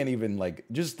 I can't even, like,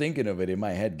 just thinking of it in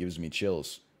my head gives me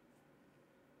chills.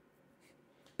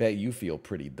 Bet you feel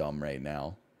pretty dumb right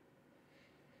now.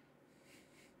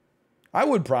 I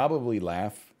would probably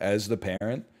laugh as the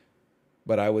parent,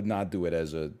 but I would not do it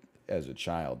as a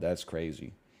child. That's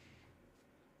crazy.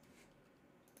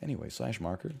 Anyway,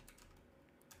 /marker.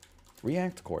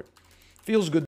 React court. Feels good.